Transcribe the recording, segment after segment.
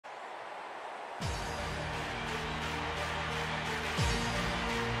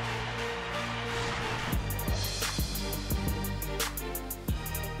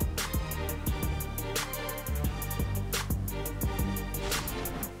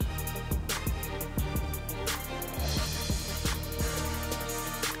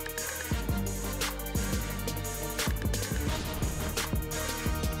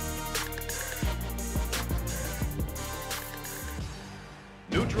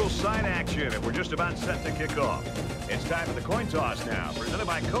neutral side action, and we're just about set to kick off. It's time for the coin toss now, presented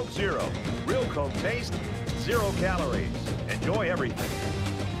by Coke Zero. Real Coke taste, 0 calories. Enjoy everything.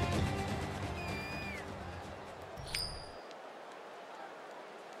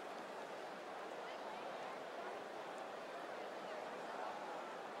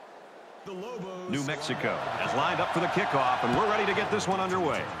 New Mexico has lined up for the kickoff, and we're ready to get this one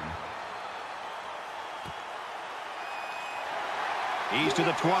underway. He's to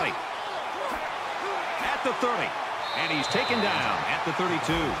the 20. At the 30. And he's taken down at the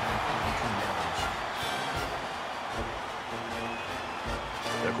 32.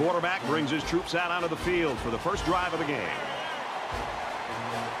 The quarterback brings his troops out onto the field for the first drive of the game.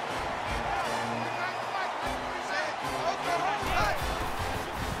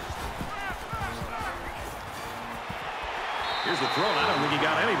 Here's the throw. I don't think he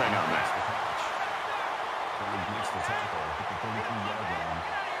got anything on that. Makes the tackle at the 33-yard line.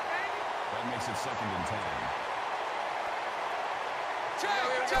 That makes it 2nd and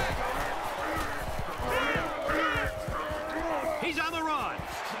 10. He's on the run.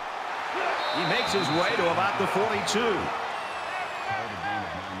 He makes his way to about the 42.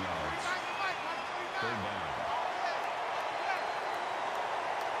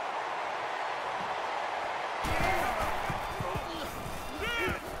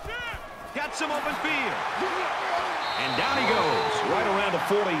 Some open field. And down he goes, right around the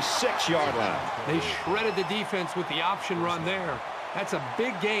 46-yard line. They shredded the defense with the option run there. That's a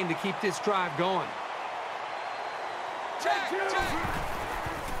big gain to keep this drive going.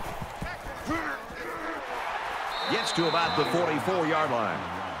 Gets to about the 44-yard line.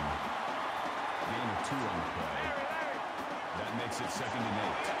 Gain of 2 on the play. That makes it 2nd and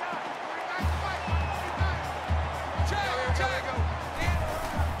 8.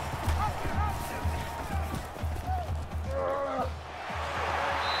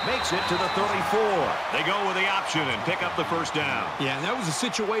 Makes it to the 34. They go with the option and pick up the first down. Yeah, and that was a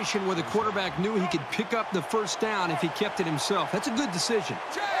situation where the quarterback knew he could pick up the first down if he kept it himself. That's a good decision.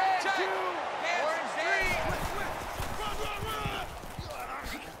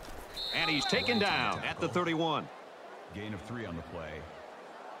 And he's taken down at the 31. Gain of 3 on the play.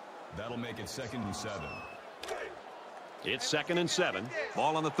 That'll make it 2nd and 7. It's 2nd and 7.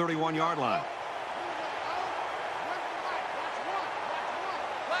 Ball on the 31-yard line.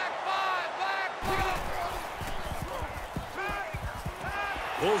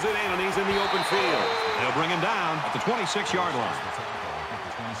 Pulls it in, and he's in the open field. They'll bring him down at the 26-yard line.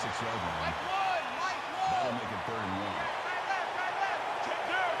 That'll make it 3rd and 1.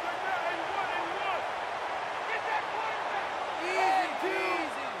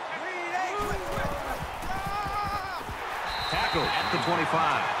 Tackle at the 25.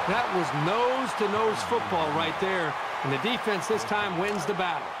 That was nose-to-nose football right there. And the defense this time wins the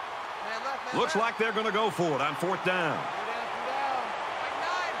battle. Looks like they're going to go for it on 4th down.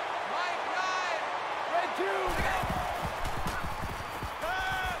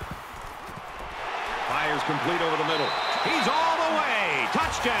 Fires complete over the middle. He's all the way.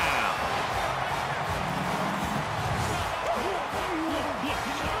 Touchdown.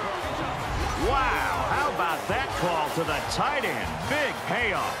 Wow, how about that call to the tight end? Big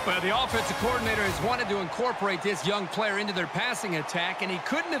payoff. Well, the offensive coordinator has wanted to incorporate this young player into their passing attack, and he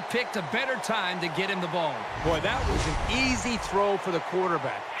couldn't have picked a better time to get him the ball. Boy, that was an easy throw for the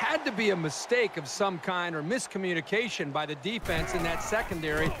quarterback. Had to be a mistake of some kind or miscommunication by the defense in that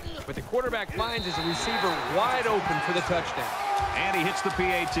secondary, but the quarterback finds his receiver wide open for the touchdown. And he hits the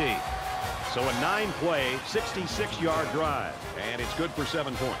PAT. So a 9-play, 66-yard drive, and it's good for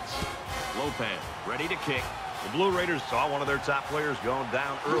 7 points. Lopez ready to kick. The Blue Raiders saw one of their top players going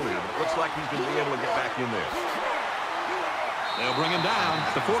down earlier, but it looks like he's going to be able to get back in there. They'll bring him down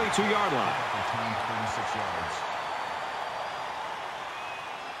at the 42-yard line. 26 yards.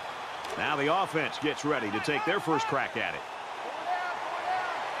 Now the offense gets ready to take their first crack at it.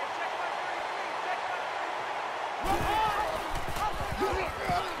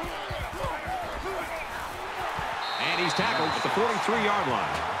 And he's tackled at the 43-yard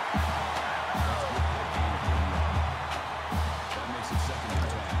line.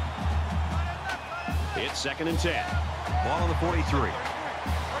 It's 2nd and 10. Ball on the 43.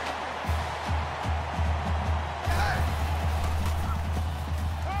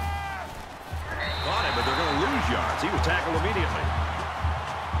 Got him, but they're going to lose yards. He was tackled immediately.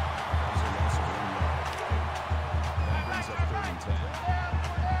 That brings up 3rd and 10.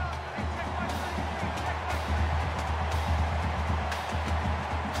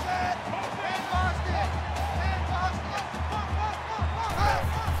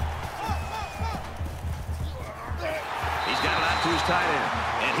 He's got it out to his tight end.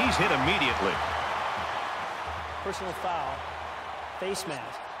 And he's hit immediately. Personal foul, face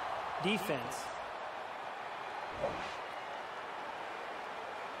mask, defense.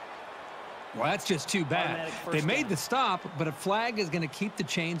 Well, that's just too bad. They made the stop, but a flag is going to keep the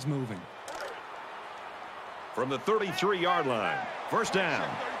chains moving. From the 33-yard line, first down.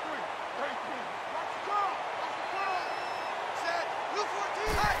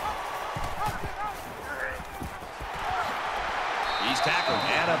 He's tackled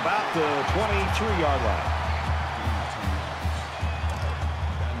at about the 23-yard line.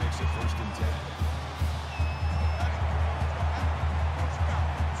 That makes it first and 10.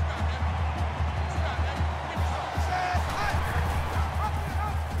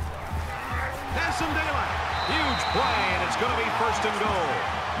 Has some daylight. Huge play, and it's going to be first and goal.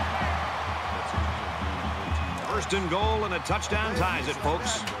 First and goal, and a touchdown ties it,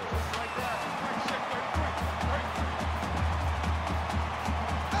 folks.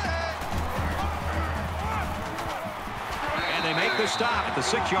 And they make the stop at the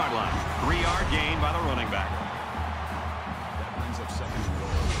 6-yard line. 3-yard gain by the running back. That brings up second and goal.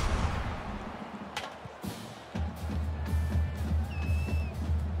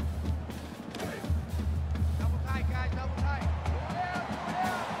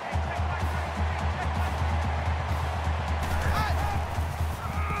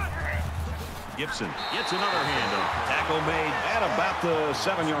 Gibson gets another handoff. Tackle made at about the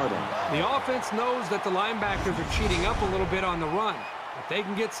 7-yard line. The offense knows that the linebackers are cheating up a little bit on the run. If they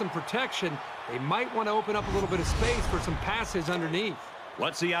can get some protection, they might want to open up a little bit of space for some passes underneath.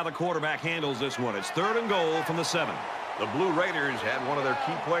 Let's see how the quarterback handles this one. It's third and goal from the 7. The Blue Raiders had one of their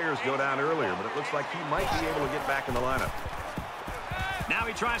key players go down earlier, but it looks like he might be able to get back in the lineup. Now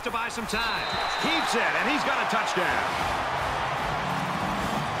he tries to buy some time. Keeps it, and he's got a touchdown.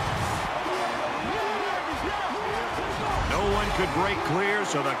 No one could break clear,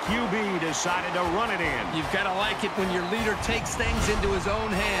 so the QB decided to run it in. You've got to like it when your leader takes things into his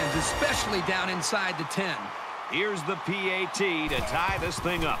own hands, especially down inside the 10. Here's the PAT to tie this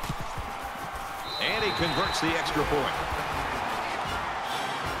thing up. And he converts the extra point.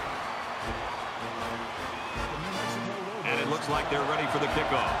 And it looks like they're ready for the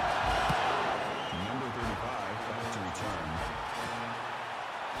kickoff. Number 35 back to return.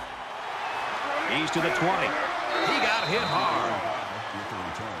 He's to the 20. He got hit hard. With the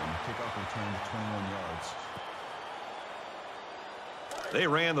return, kickoff return to 21 yards. They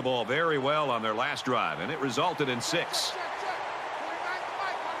ran the ball very well on their last drive, and it resulted in 6.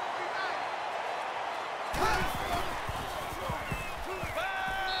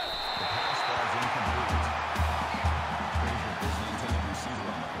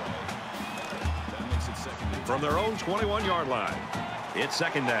 From their own 21-yard line, it's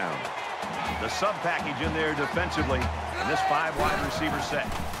second down. The sub package in there defensively, and this 5-wide receiver set.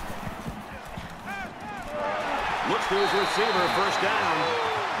 Looks to his receiver, first down.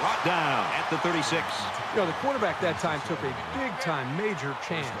 Brought down at the 36. You know, the quarterback that time took a big-time, major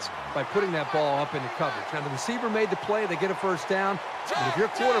chance by putting that ball up into coverage. Now, the receiver made the play. They get a first down. And if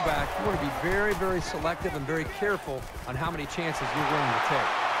you're a quarterback, you want to be very, very selective and very careful on how many chances you're willing to take.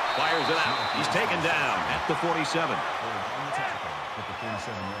 Fires it out. He's taken down at the 47. At the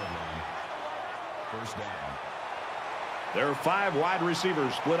 47-yard line. First down. There are 5 wide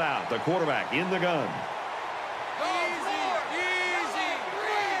receivers split out. The quarterback in the gun.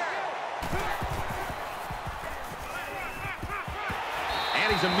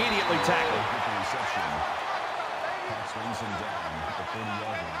 And he's immediately tackled. Swings him down at the 40-yard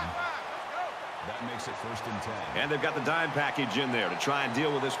line. That makes it first and 10. And they've got the dime package in there to try and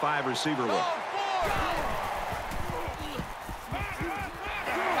deal with this 5-receiver look.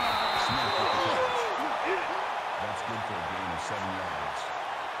 That's good for a gain of 7 yards.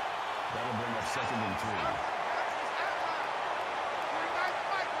 That'll bring up second and 3.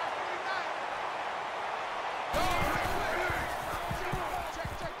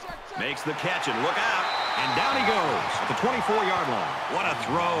 Makes the catch, and look out. And down he goes at the 24-yard line. What a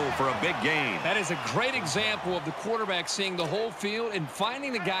throw for a big gain. That is a great example of the quarterback seeing the whole field and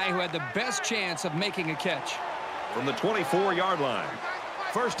finding the guy who had the best chance of making a catch. From the 24-yard line,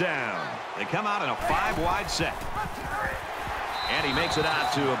 first down. They come out in a 5-wide set. And he makes it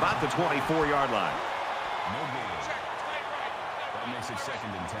out to about the 24-yard line. No gain. That makes it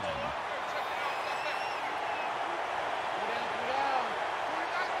second and 10.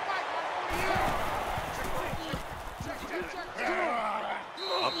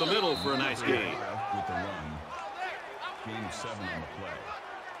 Up the middle for a nice gain. With the run. Gain of 7 on the play.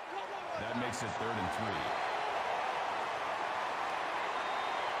 That makes it third and 3.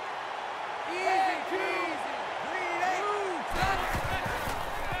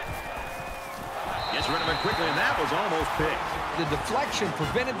 quickly, and that was almost picked. The deflection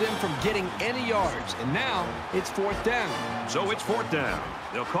prevented them from getting any yards, and now it's 4th down. So it's 4th down.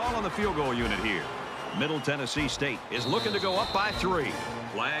 They'll call on the field goal unit here. Middle Tennessee State is looking to go up by 3.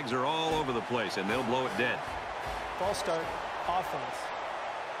 Flags are all over the place, and they'll blow it dead. Ball start, offense.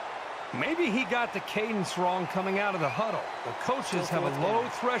 Maybe he got the cadence wrong coming out of the huddle. The coaches have a low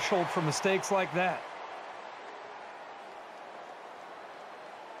threshold for mistakes like that.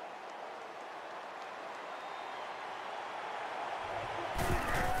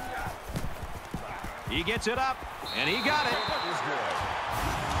 He gets it up, and he got it.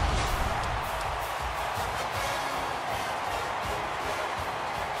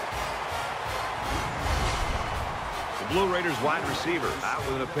 The Blue Raiders wide receiver out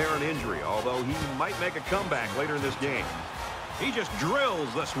with an apparent injury, although he might make a comeback later in this game. He just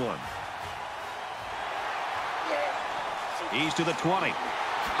drills this one. He's to the 20,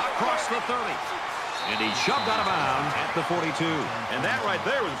 across the 30, and he's shoved out of bounds at the 42. And that right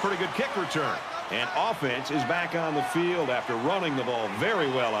there was a pretty good kick return. And offense is back on the field after running the ball very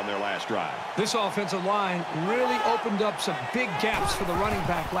well on their last drive. This offensive line really opened up some big gaps for the running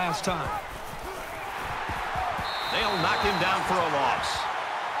back last time. They'll knock him down for a loss.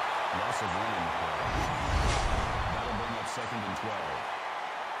 Loss of 1 on the play. That'll bring up 2nd and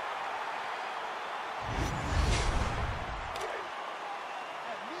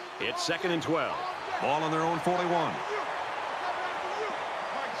 12. It's 2nd and 12. Ball on their own 41.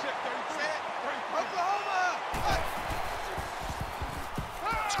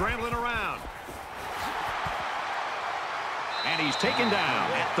 Scrambling around. And he's taken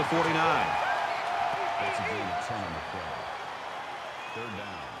down at the 49. That's a gain of 10 on the play. 3rd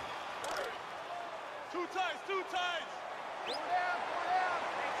down. Two tights. Go down.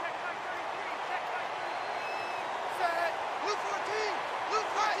 Hey, check my 33. Set. Blue 14. Blue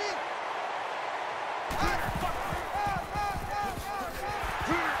 14.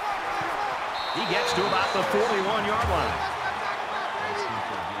 He gets to about the 41-yard line.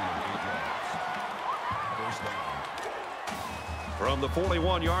 From the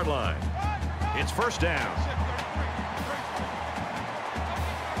 41-yard line, it's 1st down.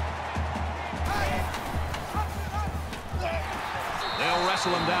 They'll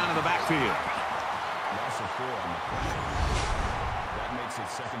wrestle him down in the backfield. Loss of 4 on the play. That makes it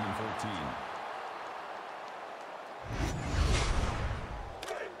 2nd and 14.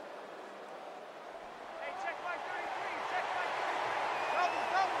 Hey, check my 33. Double.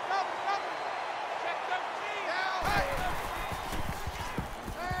 Check 13.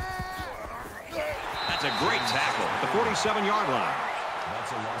 That's a great tackle at the 47-yard line.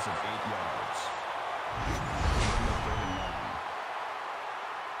 That's a loss of 8 yards.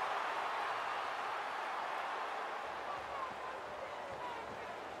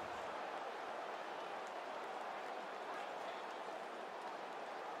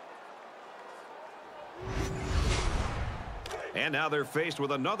 And now they're faced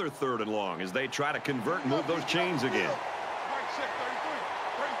with another 3rd and long as they try to convert and move those chains again.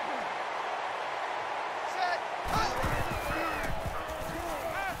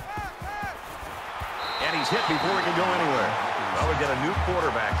 And he's hit before he can go anywhere. Well, we get a new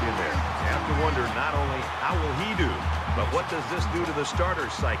quarterback in there. You have to wonder not only how will he do, but what does this do to the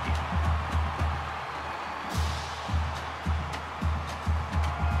starter's psyche?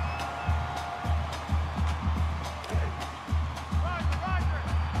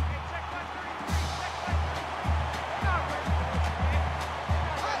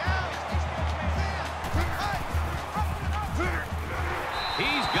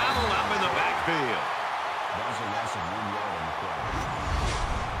 He's gobbled up in the backfield. That was a loss of 1 yard on the play.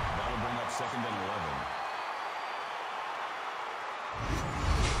 That'll bring up 2nd and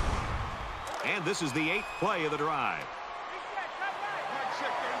 11. And this is the 8th play of the drive.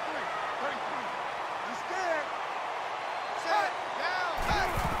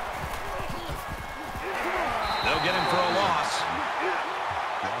 They'll get him for a loss.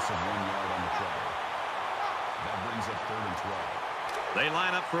 Loss of 1 yard on the play. That brings up 3rd and 12. They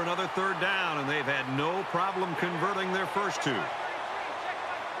line up for another 3rd down, and they've had no problem converting their first 2.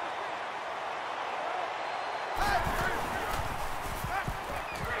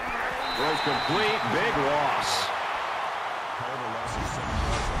 Throws complete, big loss. Called a loss of 7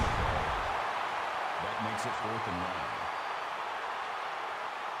 yards on the play. That makes it 4th and 9.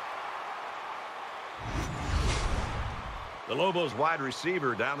 The Lobos wide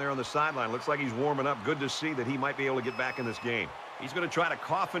receiver down there on the sideline looks like he's warming up. Good to see that he might be able to get back in this game. He's going to try to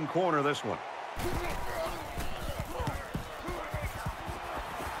coffin corner this one.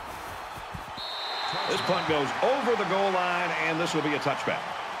 This punt goes over the goal line, and this will be a touchback.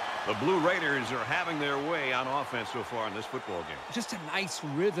 The Blue Raiders are having their way on offense so far in this football game. Just a nice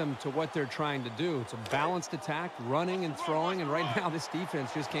rhythm to what they're trying to do. It's a balanced attack, running and throwing, and right now this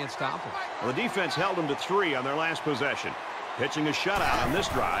defense just can't stop them. Well, the defense held them to 3 on their last possession. Pitching a shutout on this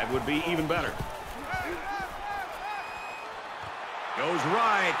drive would be even better. Goes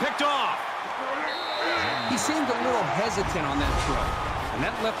right, picked off. He seemed a little hesitant on that throw, and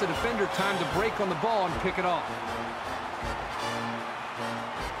that left the defender time to break on the ball and pick it off.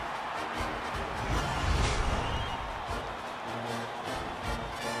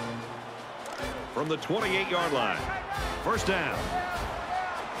 From the 28-yard line. First down.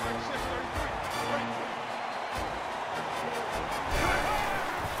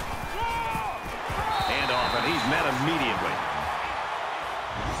 Hand off, and he's met immediately.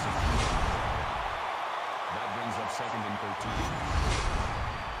 That brings up 2nd and 13.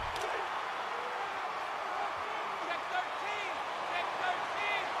 Check 13. Check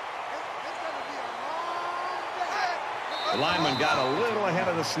 13. It's going to be a long day. The lineman got a little ahead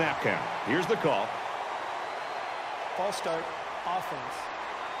of the snap count. Here's the call. False start, offense.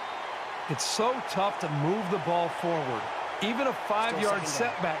 It's so tough to move the ball forward. Even a 5-yard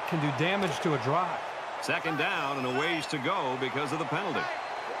setback can do damage to a drive. Second down and a ways to go because of the penalty.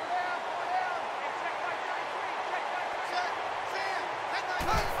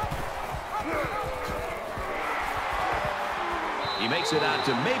 He makes it out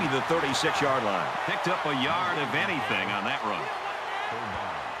to maybe the 36-yard line. Picked up a yard of anything on that run.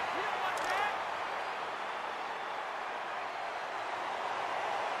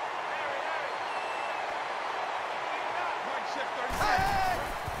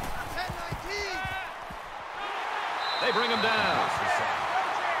 They bring him down.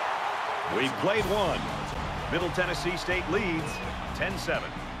 We've played one. Middle Tennessee State leads 10-7.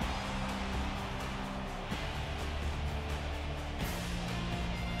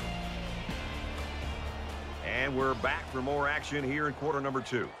 And we're back for more action here in quarter number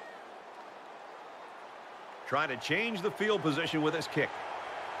 2. Trying to change the field position with his kick.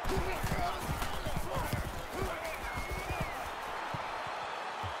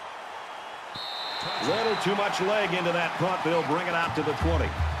 Little too much leg into that punt. They'll bring it out to the 20.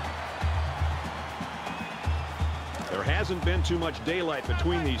 There hasn't been too much daylight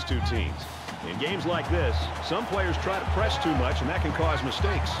between these two teams. In games like this, some players try to press too much, and that can cause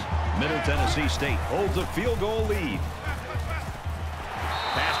mistakes. Middle Tennessee State holds a field goal lead.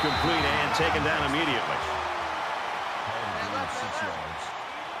 Pass complete and taken down immediately. 6 yards.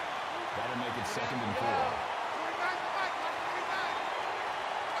 That'll make it 2nd and 4.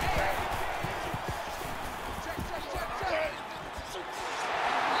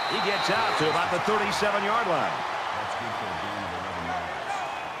 He gets out to about the 37-yard line. That's good for a gain of 11 yards.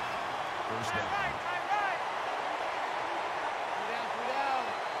 First down.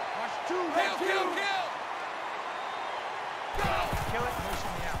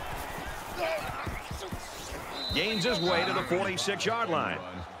 Gains his way to the 46-yard line.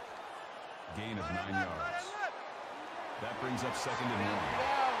 Gain of 9 yards. That brings up 2nd and 1.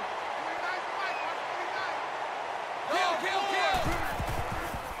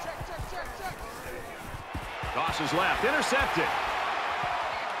 Tosses left, intercepted.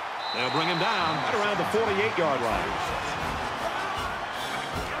 They'll bring him down right around the 48-yard line.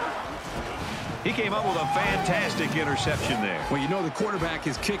 He came up with a fantastic interception there. Well, you know the quarterback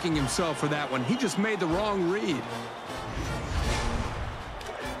is kicking himself for that one. He just made the wrong read.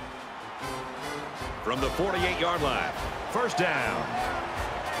 From the 48-yard line, first down.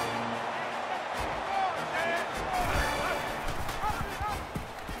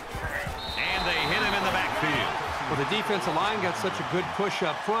 And they hit him in the backfield. Well, the defensive line got such a good push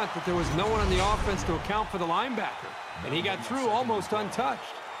up front that there was no one on the offense to account for the linebacker. And he got through almost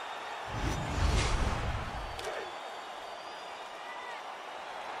untouched.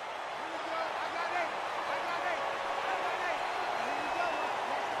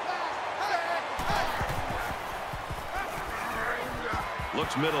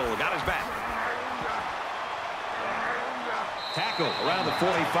 Looks middle, got his back. Tackle around the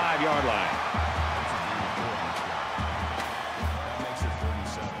 45-yard line. That makes it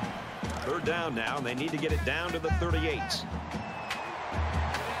 37. Third down now, and they need to get it down to the 38s.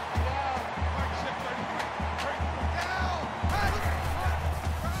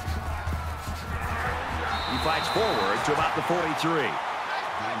 He fights forward to about the 43. Gain of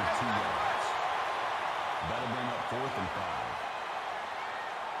 2 yards. That'll bring up 4th and 5.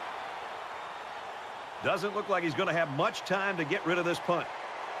 Doesn't look like he's going to have much time to get rid of this punt.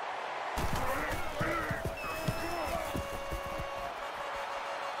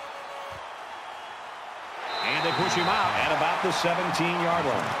 And they push him out at about the 17-yard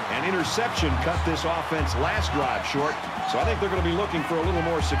line. An interception cut this offense last drive short, so I think they're going to be looking for a little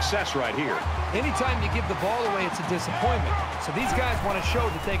more success right here. Anytime you give the ball away, it's a disappointment. So these guys want to show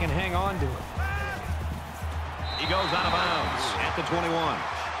that they can hang on to it. He goes out of bounds at the 21. Gain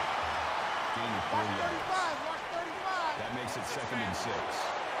of 4 yards. That makes it 2nd and 6.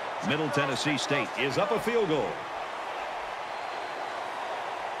 Middle Tennessee State is up a field goal.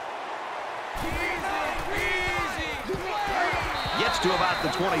 Gets to about the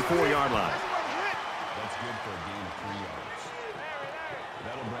 24-yard line. That's good for a gain of 3 yards.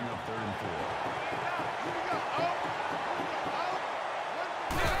 That'll bring up 3rd and 4.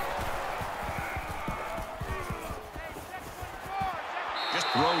 Just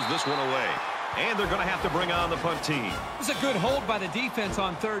throws this one away. And they're going to have to bring on the punt team. It was a good hold by the defense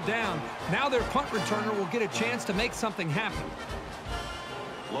on 3rd down. Now their punt returner will get a chance to make something happen.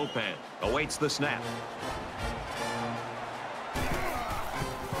 Lopez awaits the snap.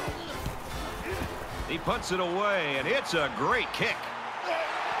 He punts it away, and it's a great kick.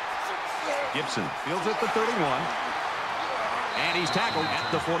 Gibson fields at the 31. And he's tackled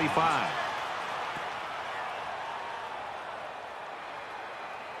at the 45.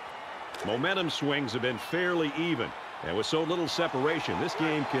 Momentum swings have been fairly even. And with so little separation, this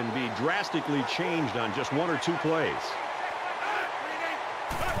game can be drastically changed on just 1 or 2 plays.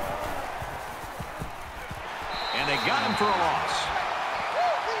 And they got him for a loss.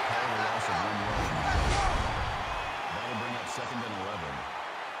 That'll bring up 2nd and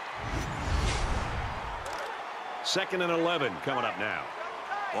 11. 2nd and 11 coming up now.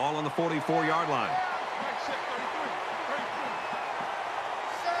 Ball on the 44-yard line.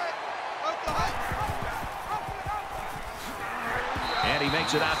 And he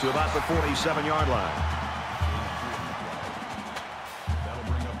makes it out to about the 47-yard line. That'll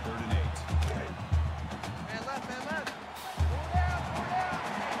bring up 3rd and 8. Man left, man left.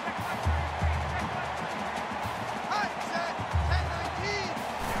 Hut, set,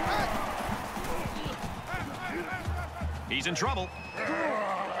 10-19. He's in trouble.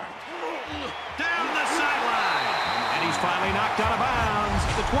 Down the sideline. And he's finally knocked out of bounds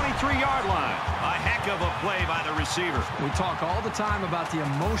at the 23-yard line. A heck of a play by the receiver. We talk all the time about the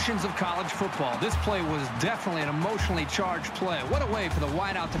emotions of college football. This play was definitely an emotionally charged play. What a way for the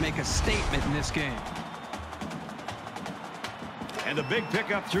wideout to make a statement in this game. And the big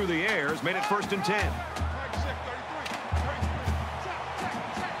pickup through the air has made it 1st and 10.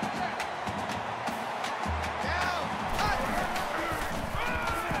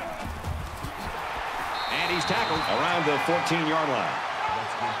 And he's tackled around the 14-yard line.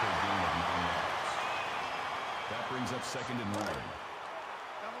 That's good for a gain of 9 yards. That brings up 2nd and 1.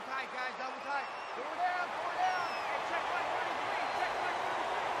 Double tight, guys, double tight. Four down, four down. Hey, check my 33, check my 33.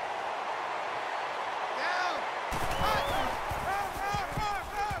 Down.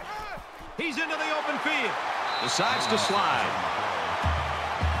 He's into the open field. Decides to slide.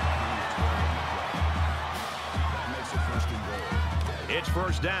 That makes it 1st and goal. It's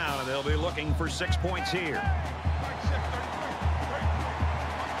 1st down, and they'll be looking for 6 points here.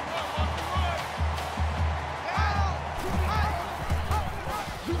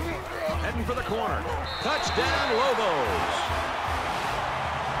 Heading for the corner. Touchdown, Lobos.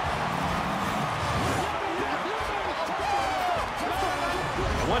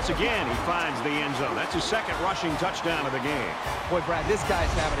 Once again, he finds the end zone. That's his 2nd rushing touchdown of the game. Boy, Brad, this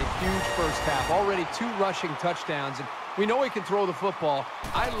guy's having a huge first half. Already 2 rushing touchdowns, and we know he can throw the football.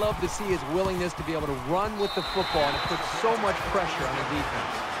 I love to see his willingness to be able to run with the football, and it puts so much pressure on the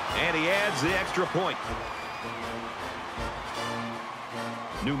defense. And he adds the extra point.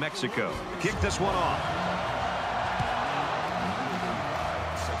 New Mexico kick this one off.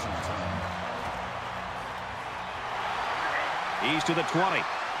 He's to the 20.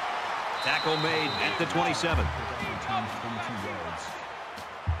 Tackle made at the 27.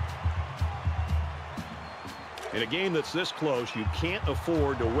 In a game that's this close, you can't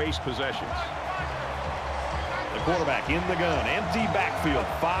afford to waste possessions. The quarterback in the gun. Empty backfield.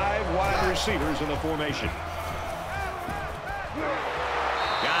 5 wide receivers in the formation.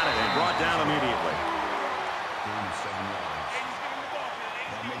 Got it and brought down immediately. Gain of 7 yards.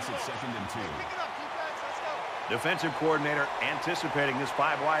 That makes it 2nd and 2. Pick it up, defense, let's go. Defensive coordinator anticipating this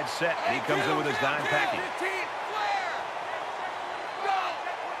 5-wide set, and he comes in with his dime package.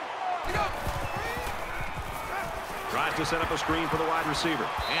 Tries to set up a screen for the wide receiver.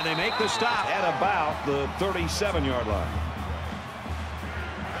 And they make the stop at about the 37-yard line.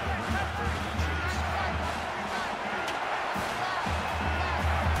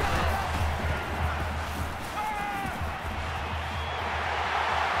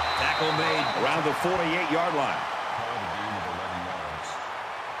 Tackle made around the 48-yard line. Call it a gain of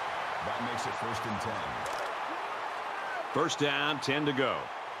That makes it 1st and 10. First down, 10 to go.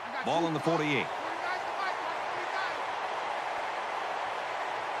 Ball on the 48.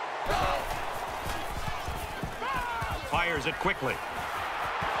 Fires it quickly.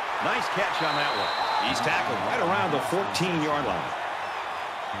 Nice catch on that one. He's tackled right around the 14-yard line.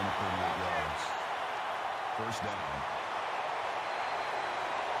 48 yards. First down.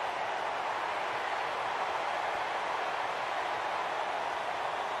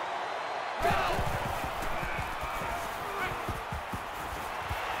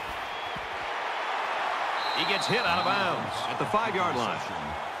 He gets hit out of bounds at the 5-yard line.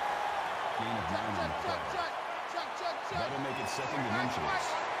 Gain of 9 on the play. That'll make it 2nd and inches.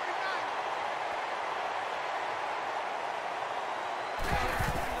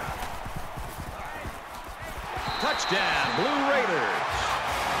 Touchdown, Blue Raiders.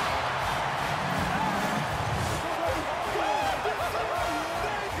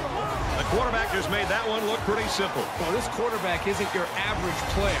 The quarterback just made that one look pretty simple. Well, this quarterback isn't your average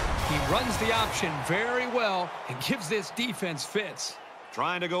player. He runs the option very well and gives this defense fits.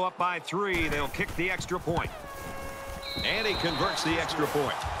 Trying to go up by 3. They'll kick the extra point. And he converts the extra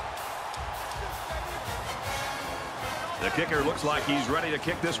point. The kicker looks like he's ready to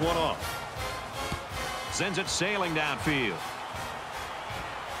kick this one off. Sends it sailing downfield.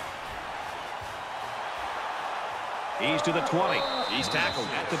 He's to the 20. He's tackled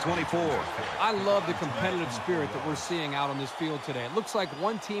at the 24. I love the competitive spirit that we're seeing out on this field today. It looks like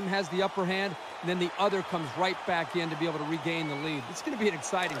one team has the upper hand, and then the other comes right back in to be able to regain the lead. It's going to be an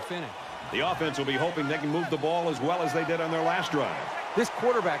exciting finish. The offense will be hoping they can move the ball as well as they did on their last drive. This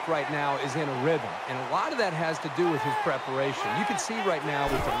quarterback right now is in a rhythm, and a lot of that has to do with his preparation. You can see right now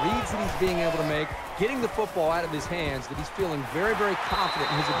with the reads that he's being able to make, getting the football out of his hands, that he's feeling very, very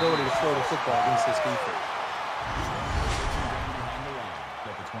confident in his ability to throw the football against this defense. Behind the line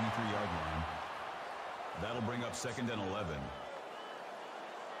at the 23-yard line. That'll bring up 2nd and 11.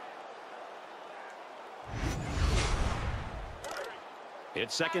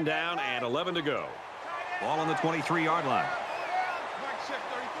 It's 2nd down and 11 to go. Ball on the 23-yard line.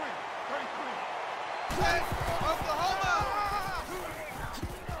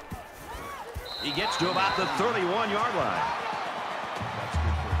 He gets to about the 31-yard line. That's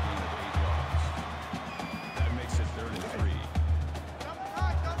good for a gain of 8 yards. That makes it 3rd and 3.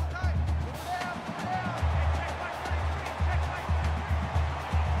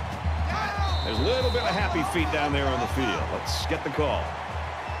 There's a little bit of happy feet down there on the field. Let's get the call.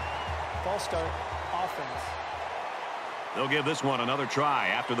 False start, offense. They'll give this one another try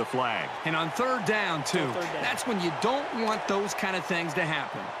after the flag. And on 3rd down, too. Third down. That's when you don't want those kind of things to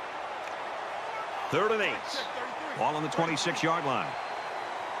happen. 3rd and 8. Ball on the 26-yard line.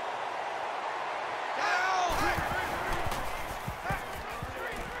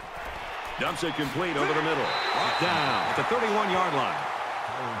 Dumps it complete over the middle. Brought down at the 31-yard line.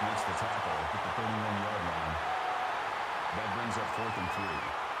 Howard makes the tackle at the 31-yard line. That brings up 4th and 3.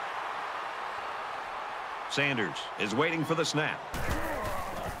 Sanders is waiting for the snap.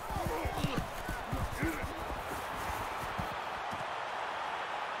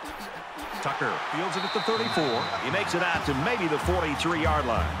 Tucker fields it at the 34. He makes it out to maybe the 43-yard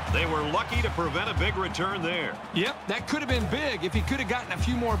line. They were lucky to prevent a big return there. Yep, that could have been big if he could have gotten a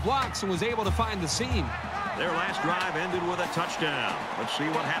few more blocks and was able to find the seam. Their last drive ended with a touchdown. Let's see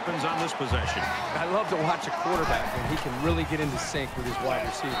what happens on this possession. I love to watch a quarterback when he can really get into sync with his wide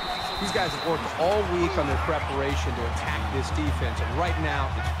receivers. These guys have worked all week on their preparation to attack this defense, and right now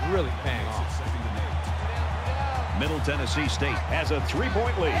it's really paying off. Middle Tennessee State has a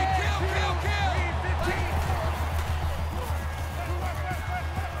 3-point lead.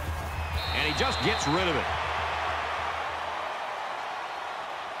 And he just gets rid of it.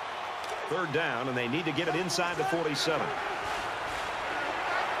 3rd down, and they need to get it inside the 47.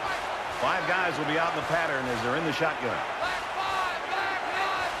 5 guys will be out in the pattern as they're in the shotgun.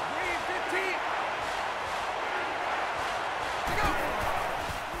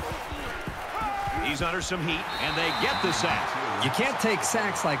 He's under some heat, and they get the sack. You can't take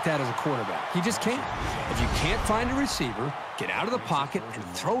sacks like that as a quarterback. You just can't. If you can't find a receiver, get out of the pocket and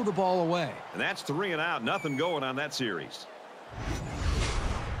throw the ball away. And that's 3 and out. Nothing going on that series.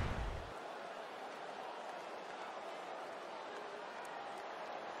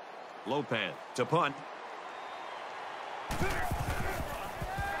 Lopez to punt.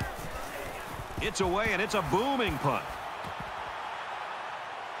 It's away, and it's a booming punt.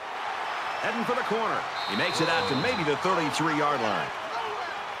 Heading for the corner. He makes it out to maybe the 33-yard line.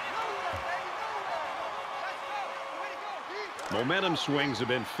 Momentum swings have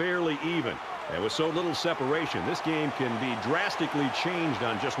been fairly even. And with so little separation, this game can be drastically changed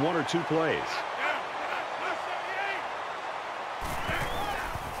on just 1 or 2 plays.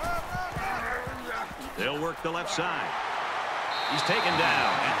 They'll work the left side. He's taken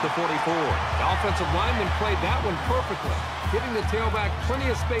down at the 44. The offensive lineman played that one perfectly, giving the tailback plenty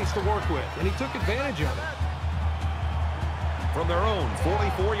of space to work with, and he took advantage of it. From their own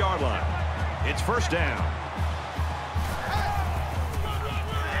 44-yard line, it's first down.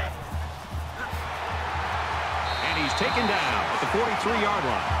 And he's taken down at the 43-yard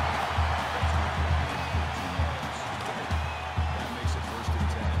line. That makes it first and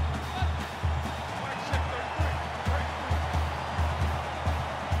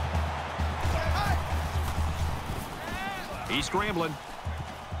 10. He's scrambling.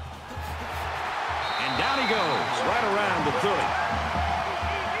 And down he goes, right around the 30.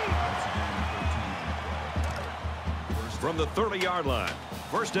 From the 30-yard line,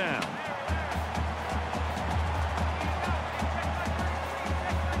 first down.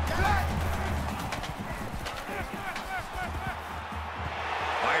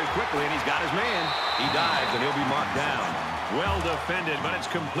 Fires quickly, and he's got his man. He dives, and he'll be marked down. Well defended, but it's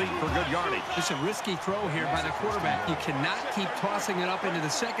complete for good yardage. It's a risky throw here by the quarterback. You cannot keep tossing it up into the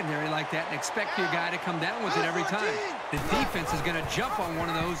secondary like that and expect your guy to come down with it every time. The defense is going to jump on one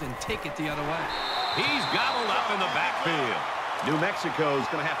of those and take it the other way. He's gobbled up in the backfield. New Mexico's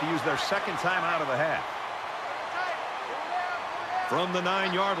going to have to use their second time out of the half. From the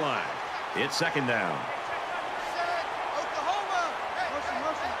 9-yard line, it's second down.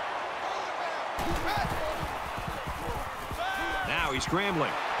 Now he's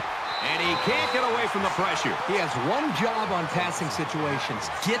scrambling. And he can't get away from the pressure. He has one job on passing situations,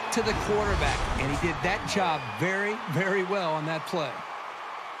 get to the quarterback, and he did that job very, very well on that play.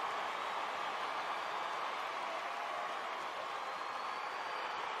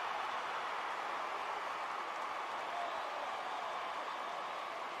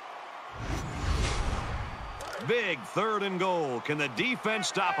 Big 3rd and goal. Can the defense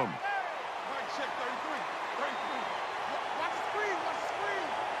stop him?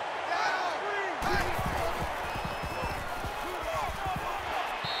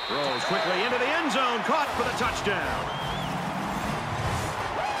 Throws quickly into the end zone. Caught for the touchdown.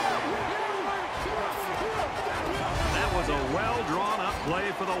 That was a well-drawn-up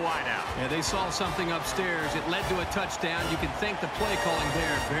play for the wideout. Yeah, they saw something upstairs. It led to a touchdown. You can thank the play calling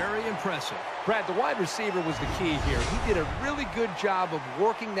there. Very impressive. Brad, the wide receiver was the key here. He did a really good job of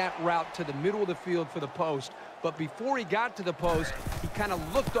working that route to the middle of the field for the post. But before he got to the post, he kind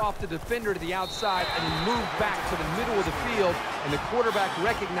of looked off the defender to the outside and he moved back to the middle of the field. And the quarterback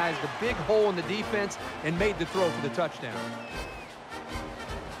recognized the big hole in the defense and made the throw for the touchdown.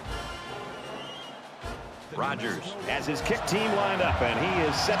 Rodgers has his kick team lined up, and he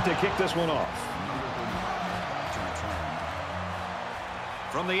is set to kick this one off.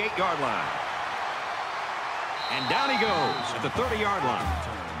 From the 8-yard line. And down he goes at the 30-yard line.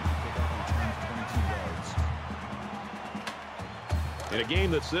 In a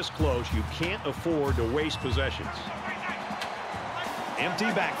game that's this close, you can't afford to waste possessions. Empty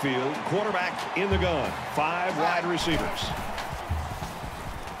backfield, quarterback in the gun. 5 wide receivers.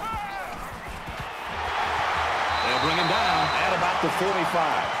 They'll bring him down at about the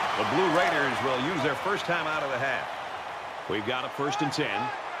 45. The Blue Raiders will use their first time out of the half. We've got a 1st and 10.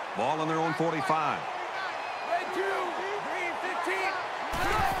 Ball on their own 45.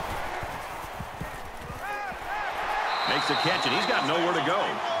 Makes the catch, and he's got nowhere to go.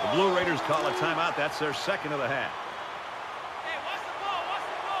 The Blue Raiders call a timeout. That's their second of the half.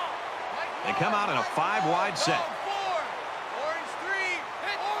 They come out in a 5-wide set.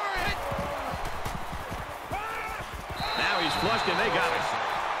 Now he's flushed, and they got it.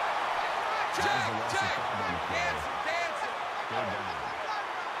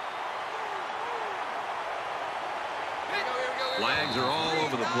 Flags are all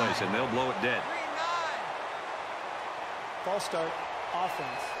over the place, and they'll blow it dead. False start,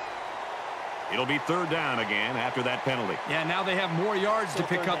 offense. It'll be 3rd down again after that penalty. Yeah, now they have more yards to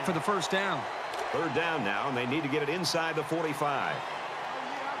pick up for the first down. 3rd down now, and they need to get it inside the 45.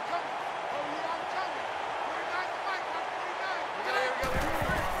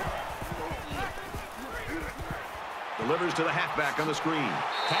 Delivers to the halfback on the screen.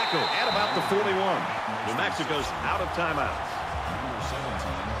 Tackle at about the 41. New Mexico's out of timeouts.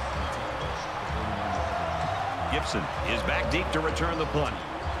 Gibson is back deep to return the punt.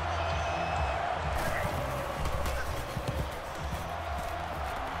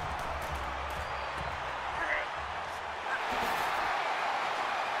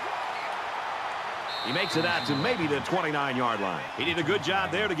 He makes it out to maybe the 29-yard line. He did a good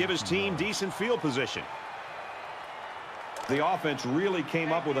job there to give his team decent field position. The offense really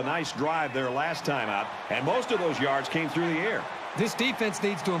came up with a nice drive there last time out, and most of those yards came through the air. This defense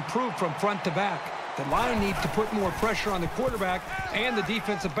needs to improve from front to back. The line needs to put more pressure on the quarterback, and the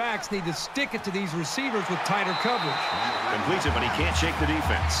defensive backs need to stick it to these receivers with tighter coverage. Completes it, but he can't shake the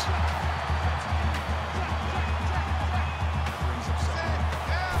defense.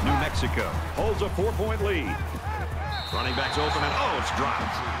 New Mexico holds a 4-point lead. Running back's open, and oh, it's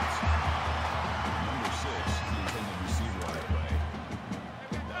dropped.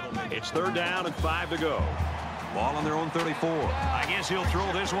 It's 3rd down and 5 to go. Ball on their own 34. I guess he'll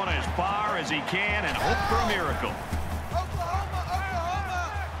throw this one as far as he can and hope for a miracle.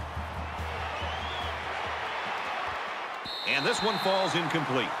 And this one falls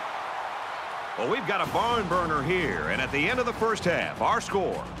incomplete. Well, we've got a barn burner here, and at the end of the first half, our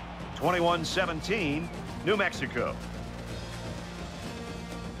score, 21-17, New Mexico.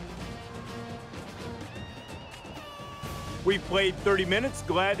 We've played 30 minutes.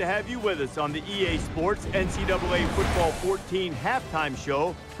 Glad to have you with us on the EA Sports NCAA Football 14 halftime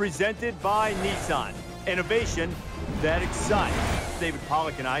show presented by Nissan. Innovation that excites. David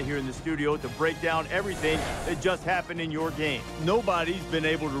Pollack and I here in the studio to break down everything that just happened in your game. Nobody's been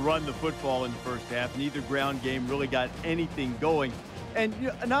able to run the football in the first half. Neither ground game really got anything going. And you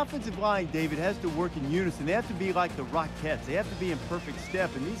know, an offensive line, David, has to work in unison. They have to be like the Rockettes. They have to be in perfect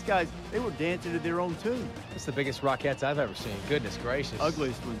step. And these guys, they were dancing to their own tune. It's the biggest Rockettes I've ever seen. Goodness gracious.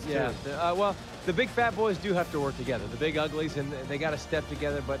 Ugliest ones, too. Yeah. Well, the big fat boys do have to work together. The big uglies, and they got to step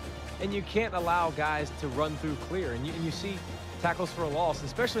together. And you can't allow guys to run through clear. And you see tackles for a loss,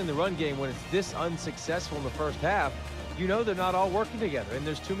 especially in the run game when it's this unsuccessful in the first half. You know they're not all working together. And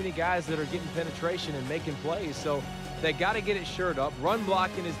there's too many guys that are getting penetration and making plays. So they got to get it shored up. Run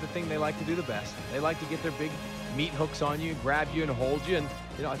blocking is the thing they like to do the best. They like to get their big meat hooks on you, grab you, and hold you. And,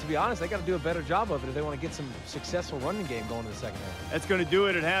 you know, to be honest, they got to do a better job of it if they want to get some successful running game going in the second half. That's going to do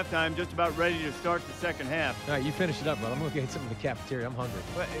it at halftime. Just about ready to start the second half. All right, you finish it up, bro. I'm going to get something in the cafeteria. I'm hungry.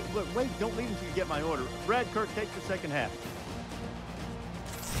 Wait, don't leave until you get my order. Brad, Kirk, take the second half.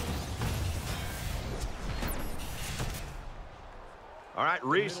 All right,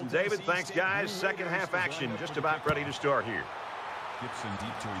 Reese and David, thanks, guys. Second half action just about ready to start here. Gibson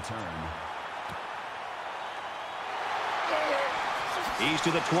deep to return. He's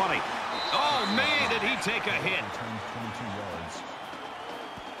to the 20. Oh, man, did he take a hit. 22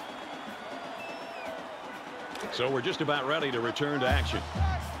 yards. So we're just about ready to return to action.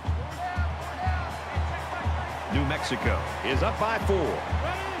 New Mexico is up by 4.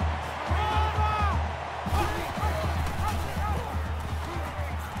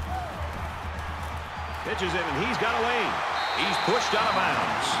 Pitches it, and he's got a lane. He's pushed out of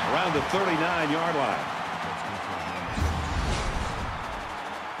bounds around the 39-yard line.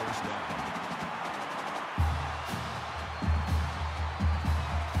 First down.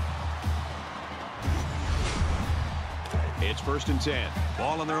 It's 1st and 10.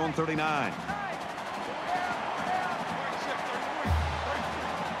 Ball on their own 39.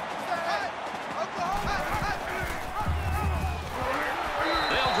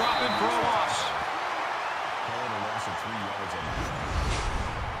 They'll drop him for a loss. Call it a loss of 3 yards on the ground.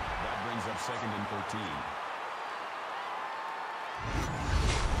 That brings up 2nd and 13.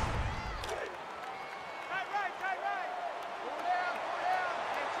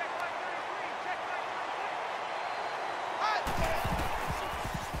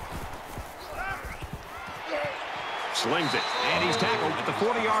 Slings it, and he's tackled at the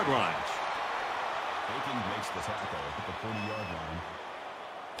 40-yard line. Aiken makes the tackle at the 40-yard line.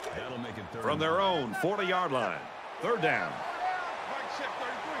 That'll make it 3rd. From their own 40-yard line. 3rd down.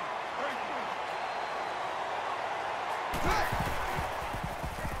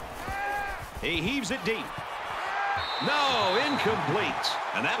 He heaves it deep. No, incomplete.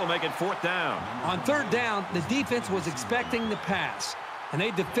 And that'll make it 4th down. On 3rd down, the defense was expecting the pass, and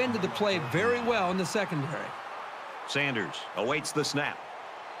they defended the play very well in the secondary. Sanders awaits the snap.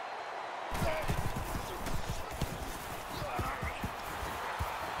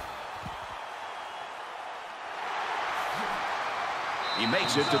 He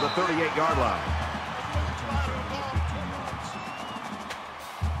makes it to the 38-yard line.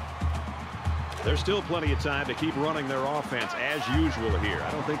 There's still plenty of time to keep running their offense as usual here.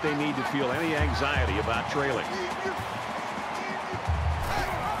 I don't think they need to feel any anxiety about trailing.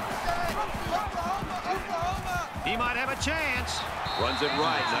 He might have a chance. Runs it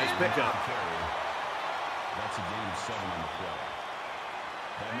right. Nice pickup. That's a gain of 7 on the play.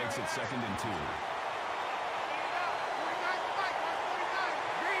 That makes it 2nd and 2.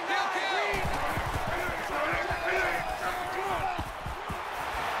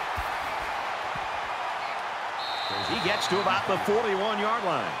 He gets to about the 41-yard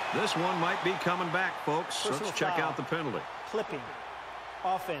line. This one might be coming back, folks. Personal Let's check foul. out the penalty. Clipping.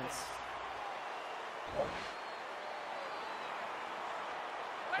 Offense.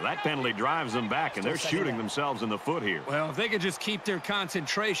 That penalty drives them back, and they're shooting themselves in the foot here. Well, if they could just keep their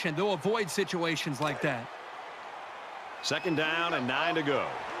concentration, they'll avoid situations like that. Second down and 9 to go.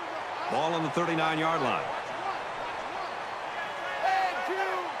 Ball on the 39-yard line.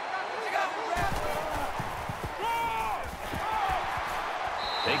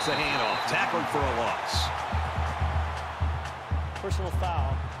 Takes a handoff. Tackled for a loss. Personal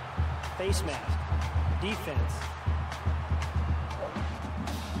foul. Face mask. Defense.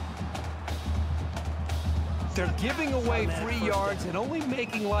 They're giving away 3 yards and only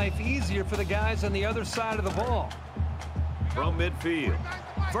making life easier for the guys on the other side of the ball. From midfield.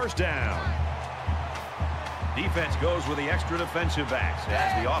 First down. Defense goes with the extra defensive backs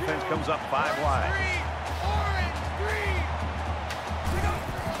as the offense comes up 5 wide.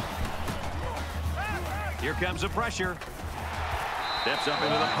 Here comes the pressure. Steps up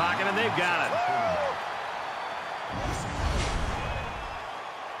into the pocket, and they've got it.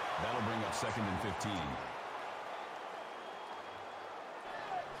 That'll bring up 2nd and 15.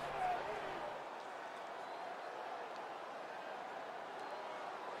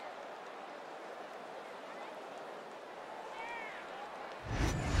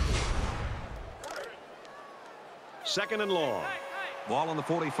 Second and long. Ball on the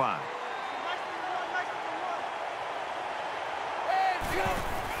 45.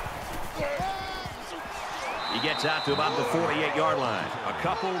 He gets out to about the 48-yard line. A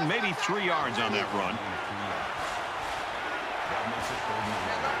couple, maybe 3 yards on that run. That makes it 3rd and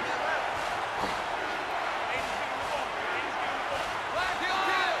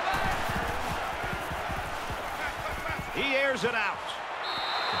 11. He airs it out.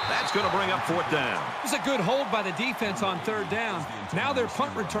 That's going to bring up 4th down. It was a good hold by the defense on 3rd down. Now their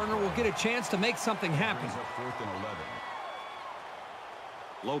punt returner will get a chance to make something happen. 4th and 11.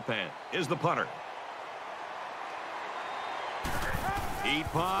 Lopez is the punter. He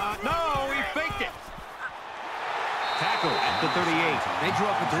punt. No, he faked it. Tackle at the 38. They drew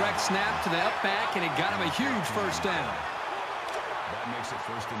up a direct snap to the up back, and it got him a huge 1st down. That makes it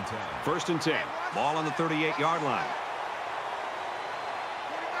 1st and 10. 1st and 10. Ball on the 38-yard line.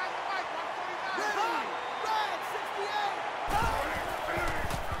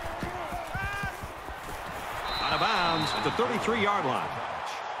 Out of bounds at the 33-yard line.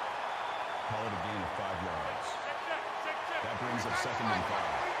 Call it a gain of 5 yards. That brings up 2nd and 5.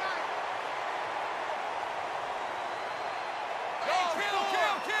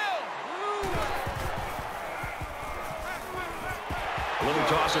 A little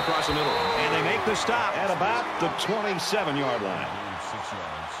toss across the middle. And they make the stop at about the 27-yard line. Gain of 6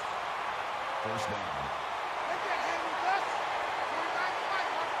 yards. 1st down.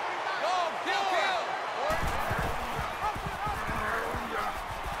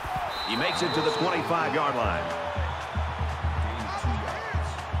 He makes it to the 25-yard line. Gain of 2 yards.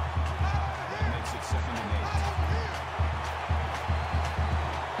 That makes it 2nd and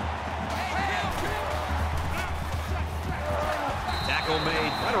 8. Tackle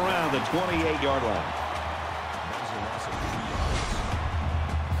made right around the 28-yard line. That is a loss of 3 yards.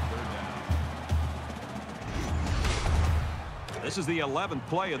 3rd down. This is the 11th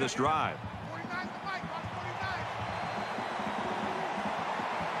play of this drive.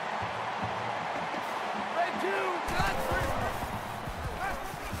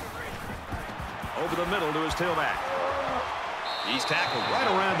 Over the middle to his tailback. He's tackled right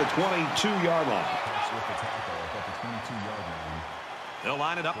around the 22-yard line. With the tackle at the 22-yard line. They'll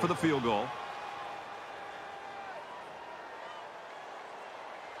line it up for the field goal.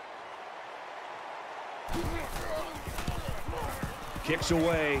 Kicks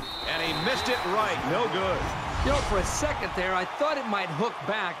away, and he missed it right. No good. You know, for a second there, I thought it might hook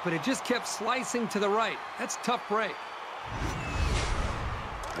back, but it just kept slicing to the right. That's a tough break.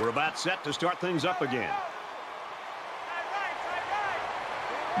 We're about set to start things up again.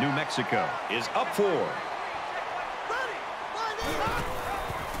 New Mexico is up 4.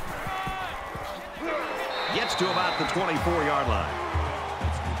 Gets to about the 24-yard line.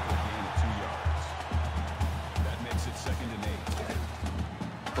 That's good for a gain of 2 yards. That makes it 2nd and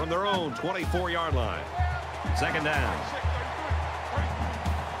 8. From their own 24-yard line. 2nd down.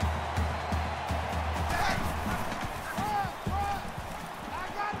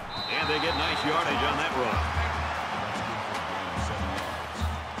 And they get nice yardage on that run. That's good for a gain of 7 yards.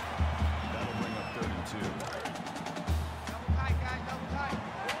 That'll bring up 3rd and 2. Double tight, guys, double tight.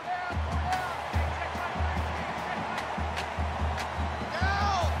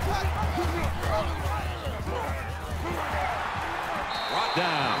 Knocked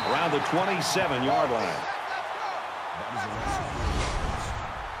down around the 27-yard line. That is a loss of 4 yards.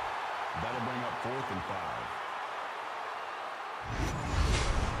 That'll bring up 4th and 5.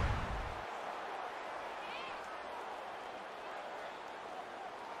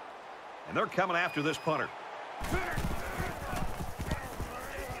 And they're coming after this punter.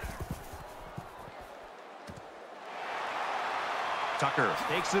 Tucker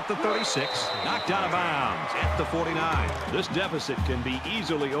takes it to 36. Knocked out of bounds at the 49. This deficit can be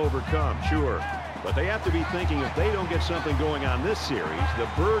easily overcome, sure. But they have to be thinking if they don't get something going on this series, the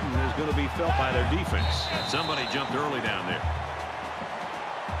burden is going to be felt by their defense. Somebody jumped early down there.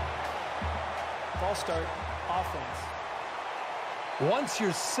 Ball start, offense. Once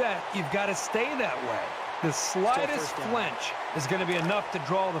you're set, you've got to stay that way. The slightest flinch is going to be enough to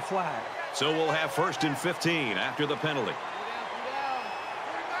draw the flag. So we'll have 1st and 15 after the penalty.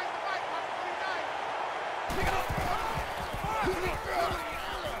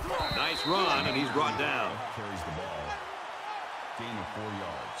 Nice run, and he's brought down. Carries the ball. Gain of 4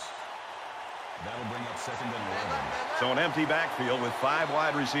 yards. That'll bring up 2nd and 11. So an empty backfield with 5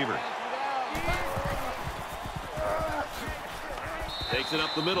 wide receivers. Takes it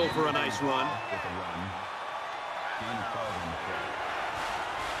up the middle for a nice run. With a run. Gain of 5 on the play.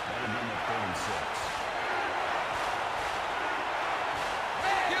 That'll bring up 3rd and 6.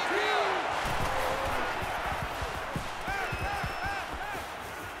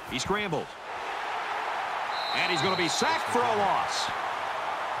 He scrambles. And he's going to be sacked for a loss.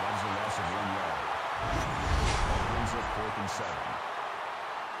 That is a loss of 1 yard. That brings up 4th and 7.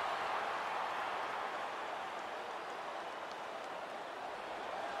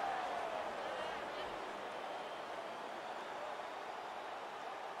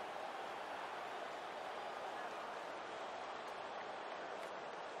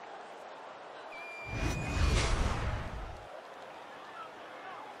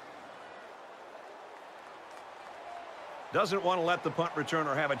 Doesn't want to let the punt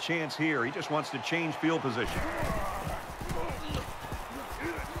returner have a chance here. He just wants to change field position.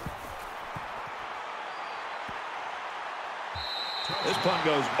 This punt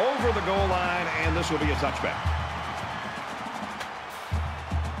goes over the goal line, and this will be a touchback.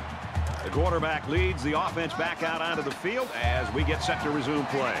 The quarterback leads the offense back out onto the field as we get set to resume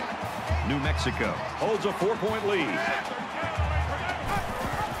play. New Mexico holds a 4-point lead.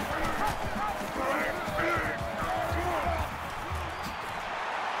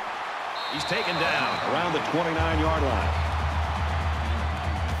 He's taken down around the 29-yard line.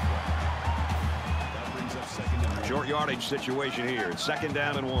 That brings up 2nd and 1. Short yardage situation here. It's 2nd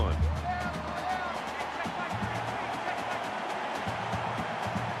down and 1.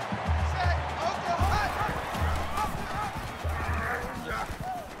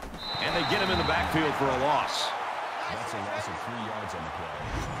 And they get him in the backfield for a loss. That's a loss of 3 yards on the play.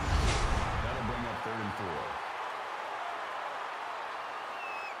 That'll bring up 3rd and 4.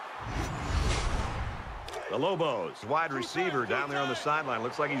 The Lobos, wide receiver down there on the sideline.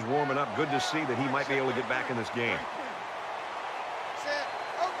 Looks like he's warming up. Good to see that he might be able to get back in this game.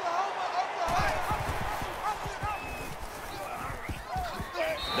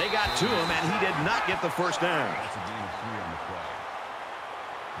 They got to him, and he did not get the first down. That's a gain of 3 on the play.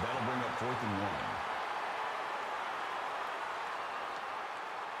 That'll bring up 4th and 1.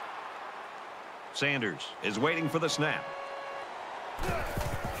 Sanders is waiting for the snap.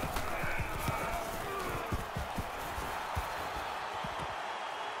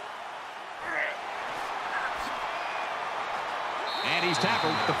 And he's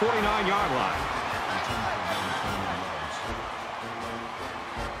tackled at the 49-yard line.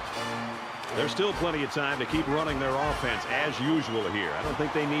 There's still plenty of time to keep running their offense as usual here. I don't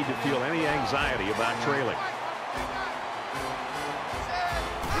think they need to feel any anxiety about trailing.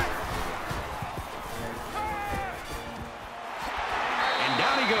 And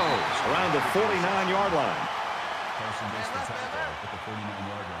down he goes around the 49-yard line. Carson makes the tackle at the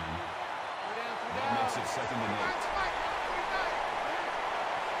 49-yard line. That makes it 2nd and 8.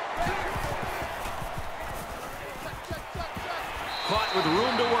 Caught with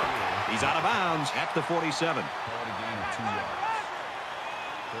room to work. He's out of bounds at the 47. Call it a gain of 2 yards.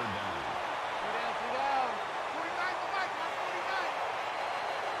 3rd down.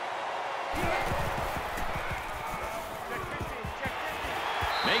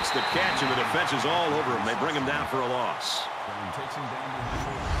 Makes the catch, and the defense is all over him. They bring him down for a loss. Brown takes him down behind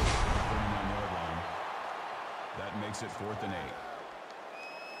the 39-yard line. That makes it 4th and 8.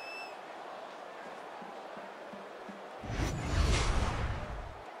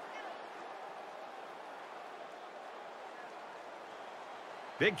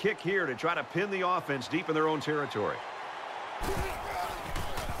 Big kick here to try to pin the offense deep in their own territory.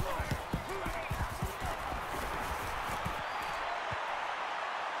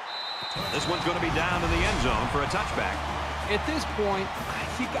 This one's going to be down in the end zone for a touchback. At this point,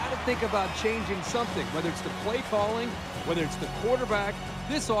 you got to think about changing something, whether it's the play calling, whether it's the quarterback.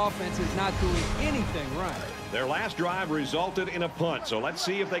 This offense is not doing anything right. Their last drive resulted in a punt, so let's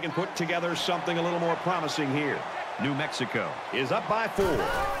see if they can put together something a little more promising here. New Mexico is up by 4.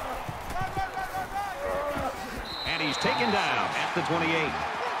 And he's taken down at the 28.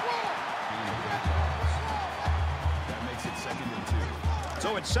 That makes it 2nd and 2.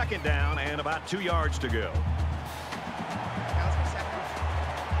 So it's 2nd down and about 2 yards to go.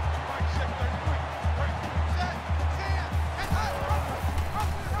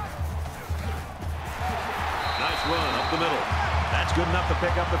 Run up the middle. That's good enough to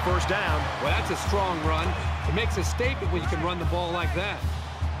pick up the first down. Well, that's a strong run. It makes a statement when you can run the ball like that.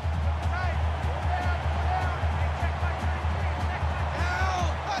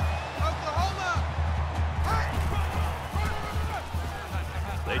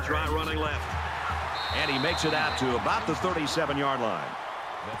 They try running left. And he makes it out to about the 37-yard line.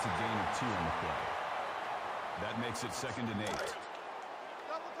 That's a gain of 2 on the play. That makes it 2nd and 8.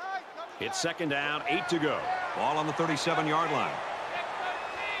 It's 2nd down, 8 to go. Ball on the 37-yard line.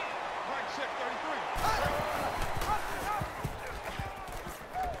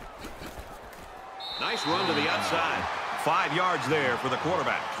 Nice run to the outside. 5 yards there for the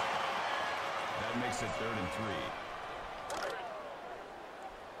quarterback. That makes it 3rd and 3.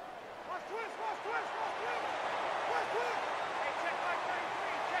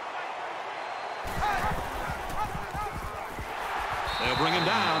 They'll bring him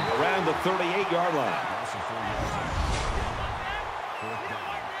down around the 38-yard line. Also 4 yards out. 4th down.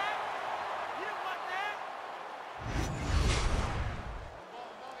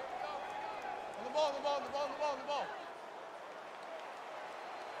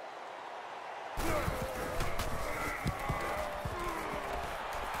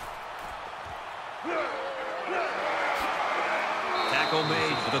 Tackle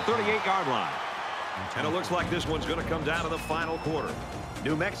made for the 38-yard line. And it looks like this one's going to come down to the final quarter.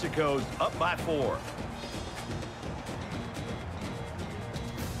 New Mexico's up by 4.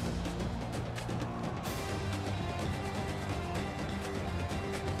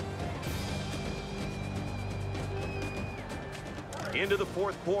 Into the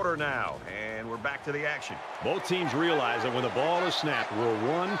 4th quarter now, and we're back to the action. Both teams realize that when the ball is snapped, we're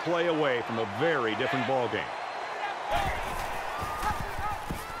one play away from a very different ball game.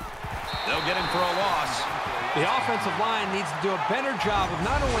 They'll get him for a loss. The offensive line needs to do a better job of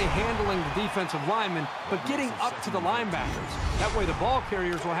not only handling the defensive linemen, but getting up to the linebackers. That way the ball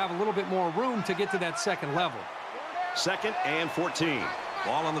carriers will have a little bit more room to get to that second level. 2nd and 14.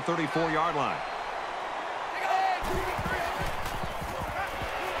 Ball on the 34-yard line.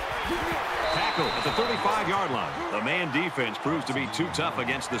 Tackle at the 35-yard line. The man defense proves to be too tough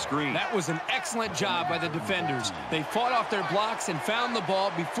against the screen. That was an excellent job by the defenders. They fought off their blocks and found the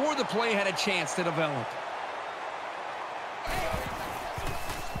ball before the play had a chance to develop.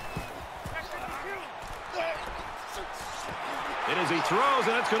 It is, he throws,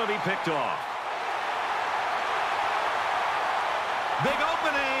 and it's going to be picked off. Big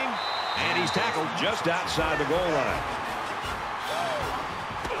opening. And he's tackled just outside the goal line.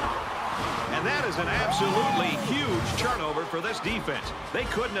 And that is an absolutely huge turnover for this defense. They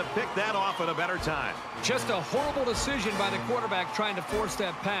couldn't have picked that off at a better time. Just a horrible decision by the quarterback trying to force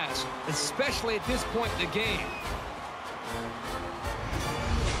that pass, especially at this point in the game.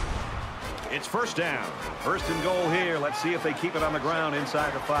 It's 1st down. 1st and goal here. Let's see if they keep it on the ground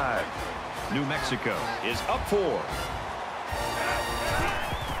inside the 5. New Mexico is up 4.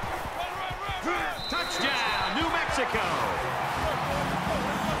 Touchdown, New Mexico.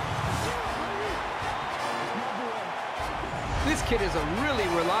 This kid is a really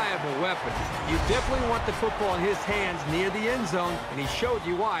reliable weapon. You definitely want the football in his hands near the end zone, and he showed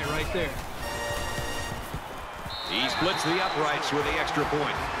you why right there. He splits the uprights with the extra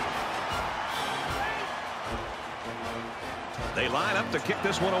point. They line up to kick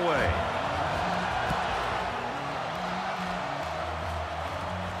this one away.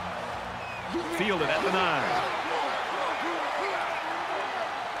 Fielded at the 9.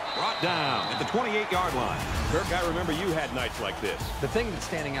 Brought down at the 28-yard line. Kirk, I remember you had nights like this. The thing that's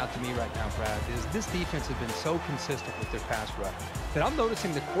standing out to me right now, Brad, is this defense has been so consistent with their pass rush that I'm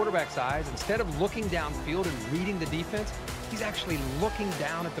noticing the quarterback's eyes, instead of looking downfield and reading the defense, he's actually looking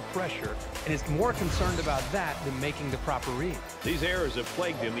down at the pressure and is more concerned about that than making the proper read. These errors have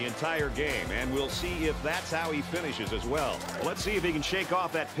plagued him the entire game, and we'll see if that's how he finishes as well. Let's see if he can shake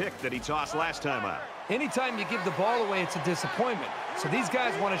off that pick that he tossed last time out. Anytime you give the ball away, it's a disappointment. So these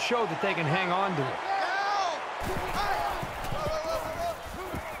guys want to show that they can hang on to it.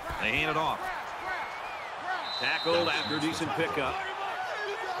 They hand it off. Tackled after a decent pickup.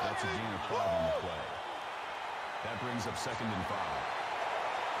 That's a gain of 5 on the play. That brings up 2nd and 5.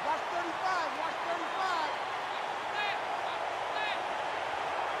 Watch 35. Watch 35.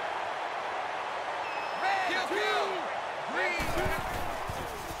 Red 2. Green.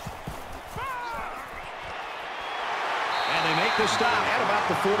 And they make the stop at about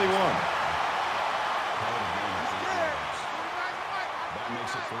the 41. That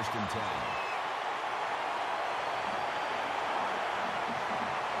makes it 1st and 10.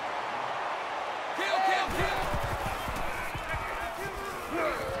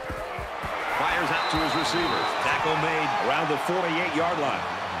 Fires out to his receiver. Tackle made around the 48-yard line.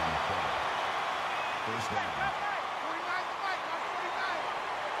 1st down.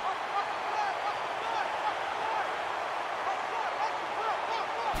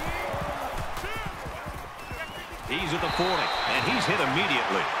 He's at the 40, and he's hit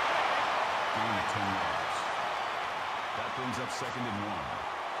immediately. Gain of 10 yards. That brings up 2nd and 1.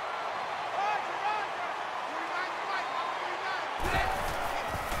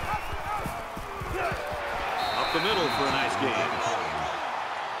 Up the middle for a nice gain.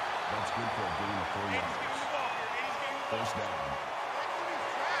 That's good for a gain of 4 yards. 1st down.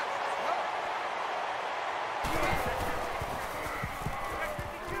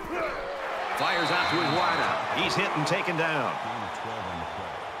 Fires out to his wideout. He's hit and taken down. Gain of 12 on the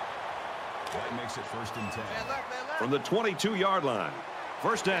play. That makes it 1st and 10. From the 22-yard line.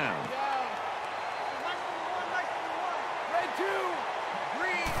 1st down. Red 2.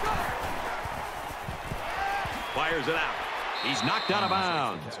 Green. Fires it out. He's knocked out of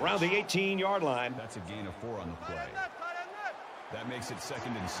bounds around the 18-yard line. That's a gain of 4 on the play. That makes it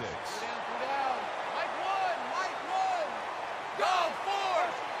 2nd and 6.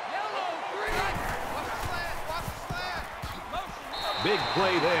 Big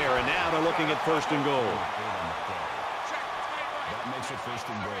play there, and now they're looking at 1st and goal. That makes it 1st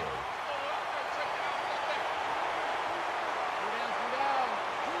and goal.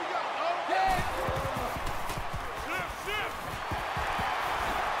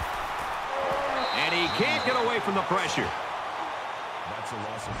 And he can't get away from the pressure. That's a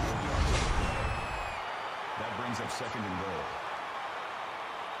loss of 4 yards. That brings up 2nd and goal.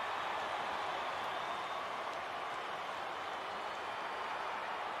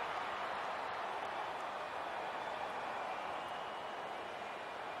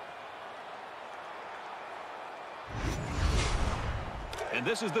 And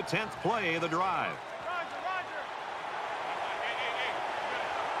this is the 10th play of the drive.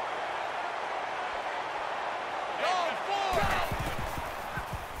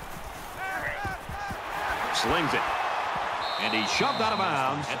 Slings it. And he's shoved out of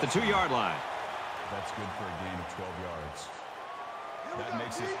bounds at the 2-yard line. That's good for a gain of 12 yards. That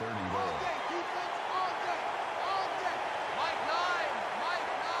makes it 3rd and goal.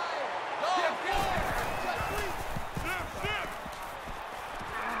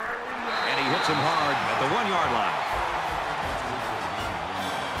 And he hits him hard at the 1-yard line.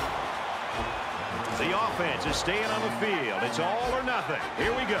 The offense is staying on the field. It's all or nothing.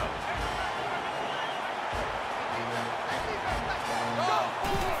 Here we go.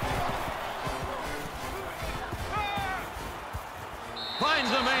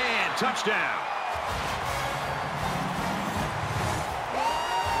 Finds the man. Touchdown.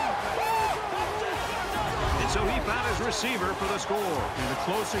 And so he found his receiver for the score. And the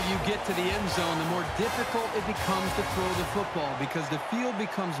closer you get to the end zone, the more difficult it becomes to throw the football because the field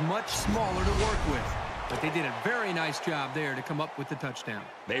becomes much smaller to work with. But they did a very nice job there to come up with the touchdown.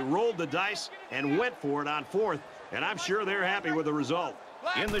 They rolled the dice and went for it on 4th, and I'm sure they're happy with the result.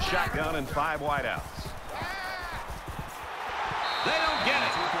 In the shotgun and 5 wideouts. They don't get it.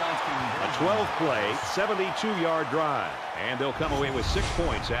 A 12-play, 72-yard drive. And they'll come away with 6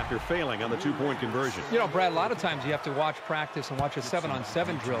 points after failing on the 2-point conversion. You know, Brad, a lot of times you have to watch practice and watch a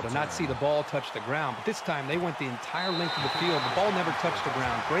 7-on-7 drill to not see the ball touch the ground. But this time they went the entire length of the field. The ball never touched the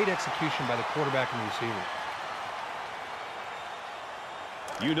ground. Great execution by the quarterback and the receiver.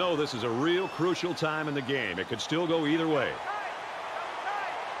 You know this is a real crucial time in the game. It could still go either way.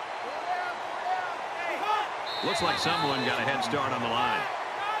 Looks like someone got a head start on the line.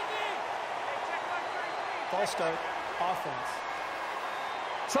 False start, offense.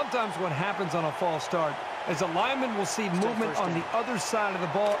 Sometimes what happens on a false start is a lineman will see movement on the other side of the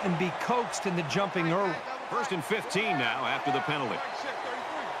ball and be coaxed into jumping early. 1st and 15 now after the penalty.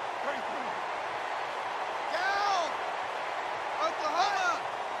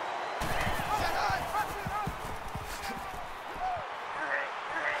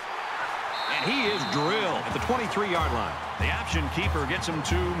 And he is drilled. at the 23-yard line. The option keeper gets him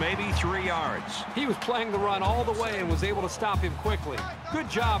to maybe 3 yards. He was playing the run all the way and was able to stop him quickly. Good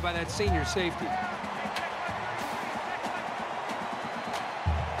job by that senior safety.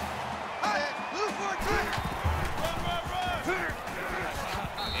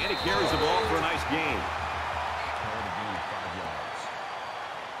 And he carries the ball for a nice gain. Called a gain of 5 yards.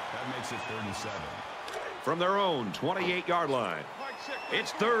 That makes it 37. From their own 28-yard line,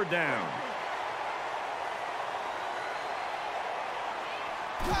 it's 3rd down.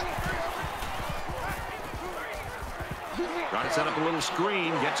 Trying to set up a little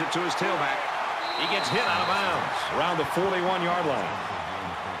screen, gets it to his tailback. He gets hit out of bounds around the 41-yard line.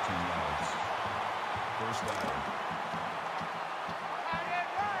 First down.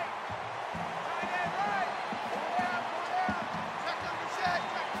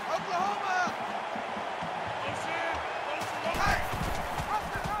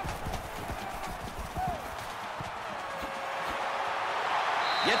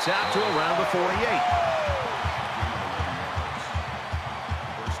 Gets out to around the 48.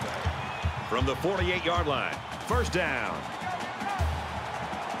 From the 48-yard line, 1st down.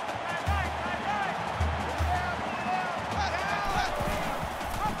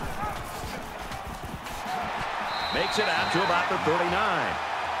 Makes it out to about the 39.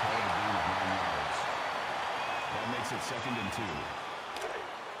 That makes it 2nd and 2.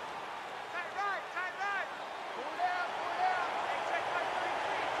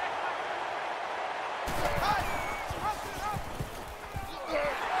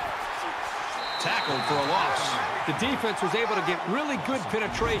 Tackled for a loss. The defense was able to get really good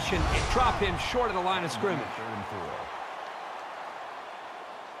penetration and drop him short of the line of scrimmage. 3rd and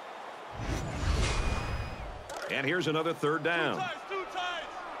 4. And here's another 3rd down.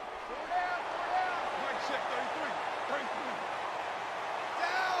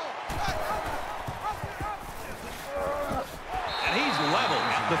 And he's level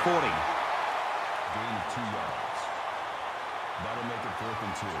at the 40. Gain of 2 yards. That'll make it 4th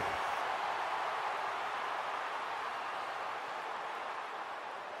and 2.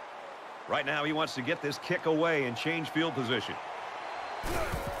 Right now, he wants to get this kick away and change field position.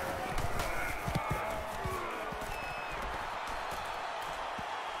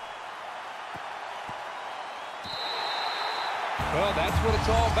 Well, that's what it's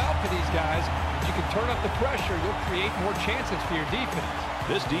all about for these guys. If you can turn up the pressure, you'll create more chances for your defense.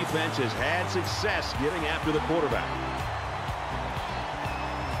 This defense has had success getting after the quarterback.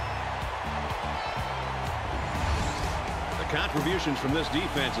 The contributions from this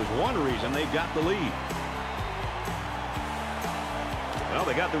defense is one reason they've got the lead. Well,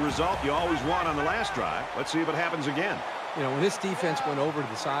 they got the result you always want on the last drive. Let's see if it happens again. You know, when this defense went over to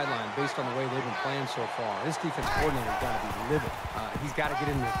the sideline based on the way they've been playing so far, this defense coordinator's got to be livid. He's got to get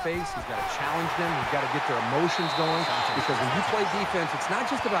in their face. He's got to challenge them. He's got to get their emotions going. Because when you play defense, it's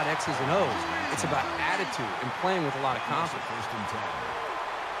not just about X's and O's. It's about attitude and playing with a lot of confidence. 1st and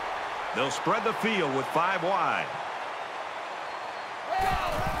 10. They'll spread the field with 5 wide.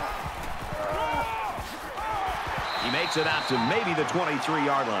 He makes it out to maybe the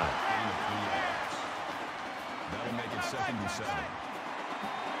 23-yard line. Gain of 3 yards. That'll make it 2nd and 7.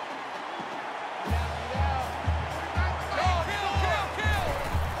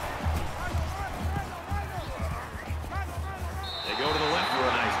 They go to the left for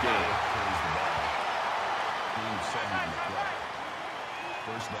a nice gain. Gain of 7 on the play.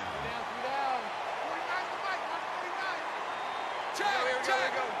 1st down.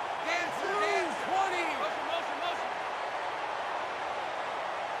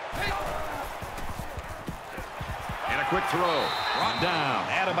 And a quick throw. Brought down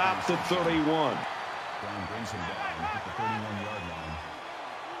at about the 31. Brown brings him down at the 31-yard line.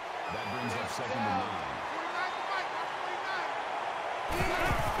 That brings up 2nd and 9.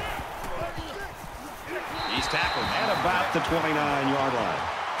 He's tackled at about the 29-yard line.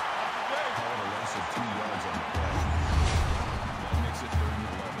 Called a loss of 2 yards on the play. That makes it 3rd and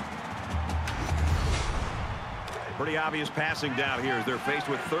 11. Pretty obvious passing down here as they're faced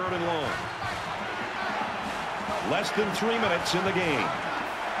with 3rd and long. Less than 3 minutes in the game.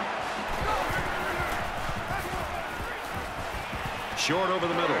 Short over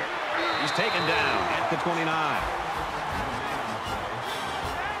the middle. He's taken down at the 29.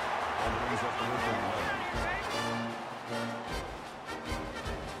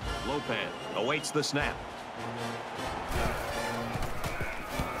 Lopez awaits the snap.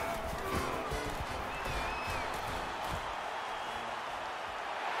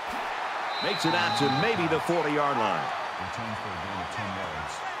 Makes it out to maybe the 40-yard line. Return for a gain of 10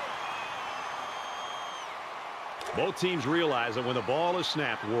 yards. Both teams realize that when the ball is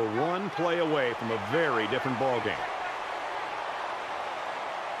snapped, we're one play away from a very different ball game.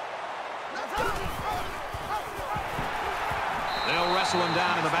 They'll wrestle him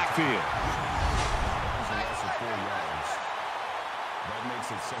down in the backfield. That was a loss of 4 yards. That makes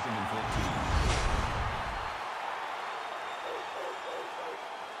it 2nd and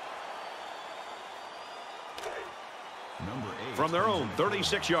 14. Number 8. From their own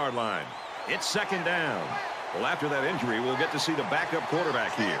 36-yard line, it's 2nd down. Well, after that injury, we'll get to see the backup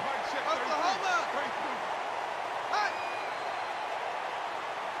quarterback here.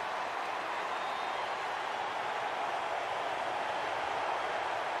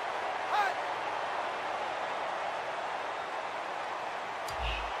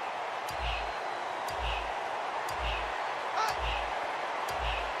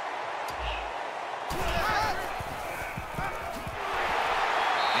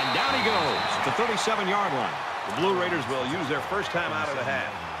 And down he goes at the 37-yard line. The Blue Raiders will use their first time out of the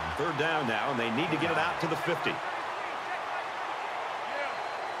half. 3rd down now, and they need to get it out to the 50.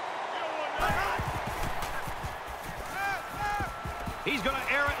 He's going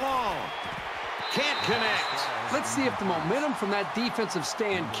to air it long. Can't connect. Let's see if the momentum from that defensive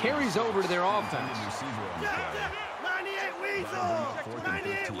stand carries over to their offense. 98 Weasel!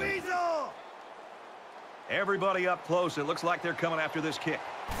 98 Weasel! Everybody up close. It looks like they're coming after this kick.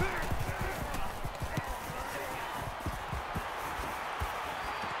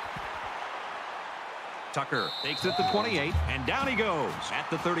 Tucker takes it to 28, and down he goes at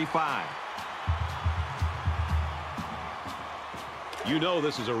the 35. You know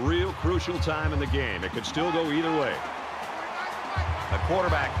this is a real crucial time in the game. It could still go either way. A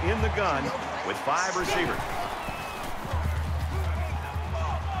quarterback in the gun with 5 receivers.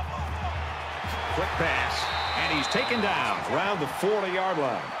 Quick pass, and he's taken down around the 40-yard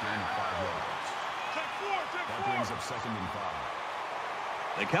line. That brings up 2nd and 5.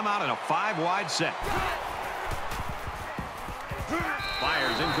 They come out in a 5-wide set.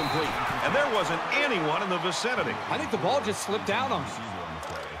 Fires incomplete, and there wasn't anyone in the vicinity. I think the ball just slipped out on him.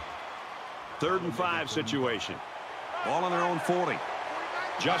 3rd and 5 situation. Ball on their own 40.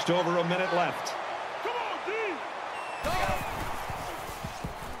 Just over a minute left.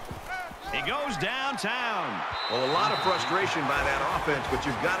 He goes downtown. Well, a lot of frustration by that offense, but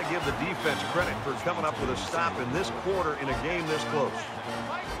you've got to give the defense credit for coming up with a stop in this quarter in a game this close.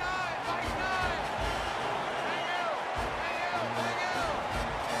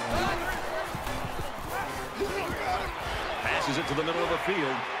 Passes it to the middle of the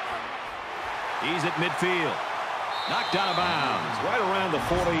field. He's at midfield. Knocked out of bounds right around the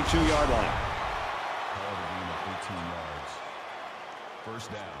 42-yard line. Called a gain of 18 yards.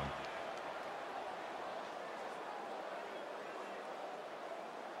 1st down.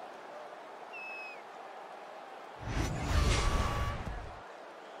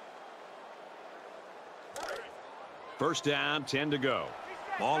 First down, 10 to go.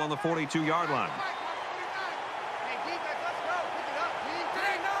 Ball on the 42-yard line. Hey, defense, let's go. Pick it up, D.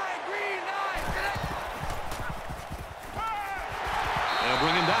 Green 9, green 9. They'll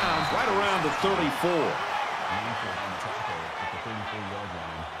bring him down right around the 34. Meaningful on the tackle at the 34-yard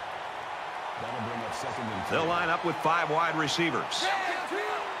line. That'll bring up 2nd and 10. They'll line up with 5 wide receivers.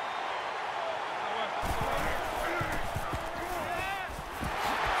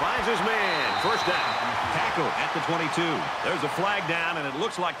 Finds his man. First down. Tackle at the 22. There's a flag down, and it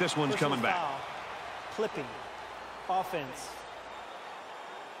looks like this one's Personal coming back. foul. Clipping. Offense.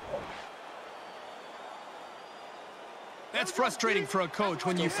 That's frustrating for a coach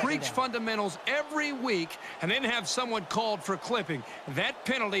when you preach fundamentals every week and then have someone called for clipping. That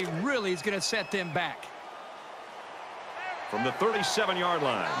penalty really is going to set them back. From the 37-yard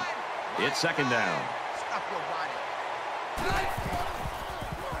line, it's 2nd down. Stop your body.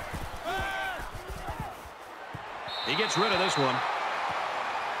 He gets rid of this one.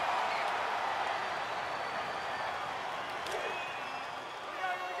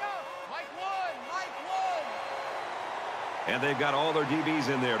 And they've got all their DBs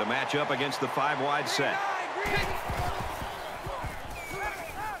in there to match up against the 5-wide set.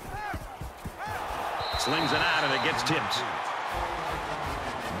 Slings it out, and it gets tipped.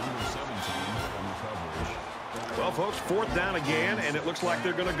 Number 17 on the coverage. Well, folks, 4th down again, and it looks like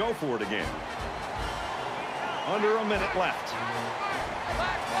they're going to go for it again. Under a minute left.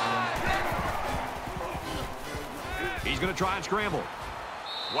 He's going to try and scramble.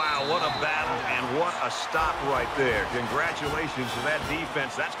 Wow, what a battle and what a stop right there. Congratulations to that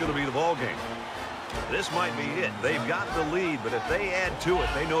defense. That's going to be the ball game. This might be it. They've got the lead, but if they add to it,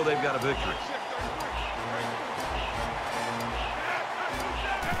 they know they've got a victory.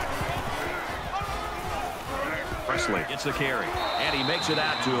 Presley gets the carry, and he makes it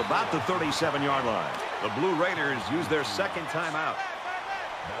out to about the 37-yard line. The Blue Raiders use their second timeout.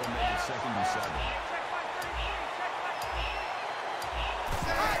 That'll make it 2nd and 7.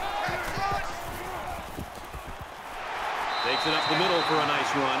 Takes it up the middle for a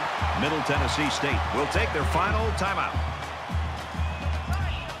nice run. Middle Tennessee State will take their final timeout.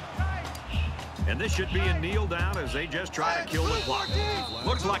 And this should be a kneel down as they just try to kill the clock.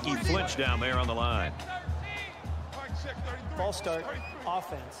 Looks like he flinched down there on the line. Ball start,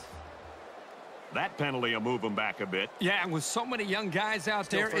 offense. That penalty will move them back a bit. Yeah, and with so many young guys out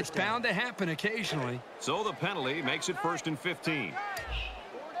there, it's bound to happen occasionally. So the penalty makes it 1st and 15.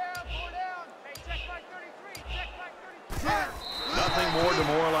 Nothing more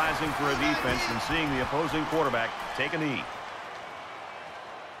demoralizing for a defense than seeing the opposing quarterback take a knee.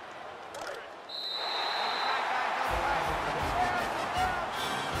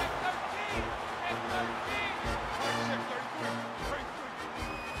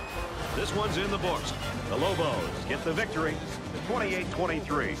 This one's in the books. The Lobos get the victory, 28-23.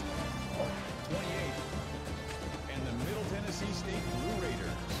 28. And the Middle Tennessee State Blue Raiders.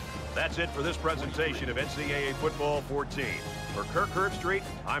 That's it for this presentation of NCAA Football 14. For Kirk Herbstreit,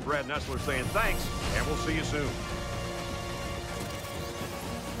 I'm Brad Nessler saying thanks, and we'll see you soon.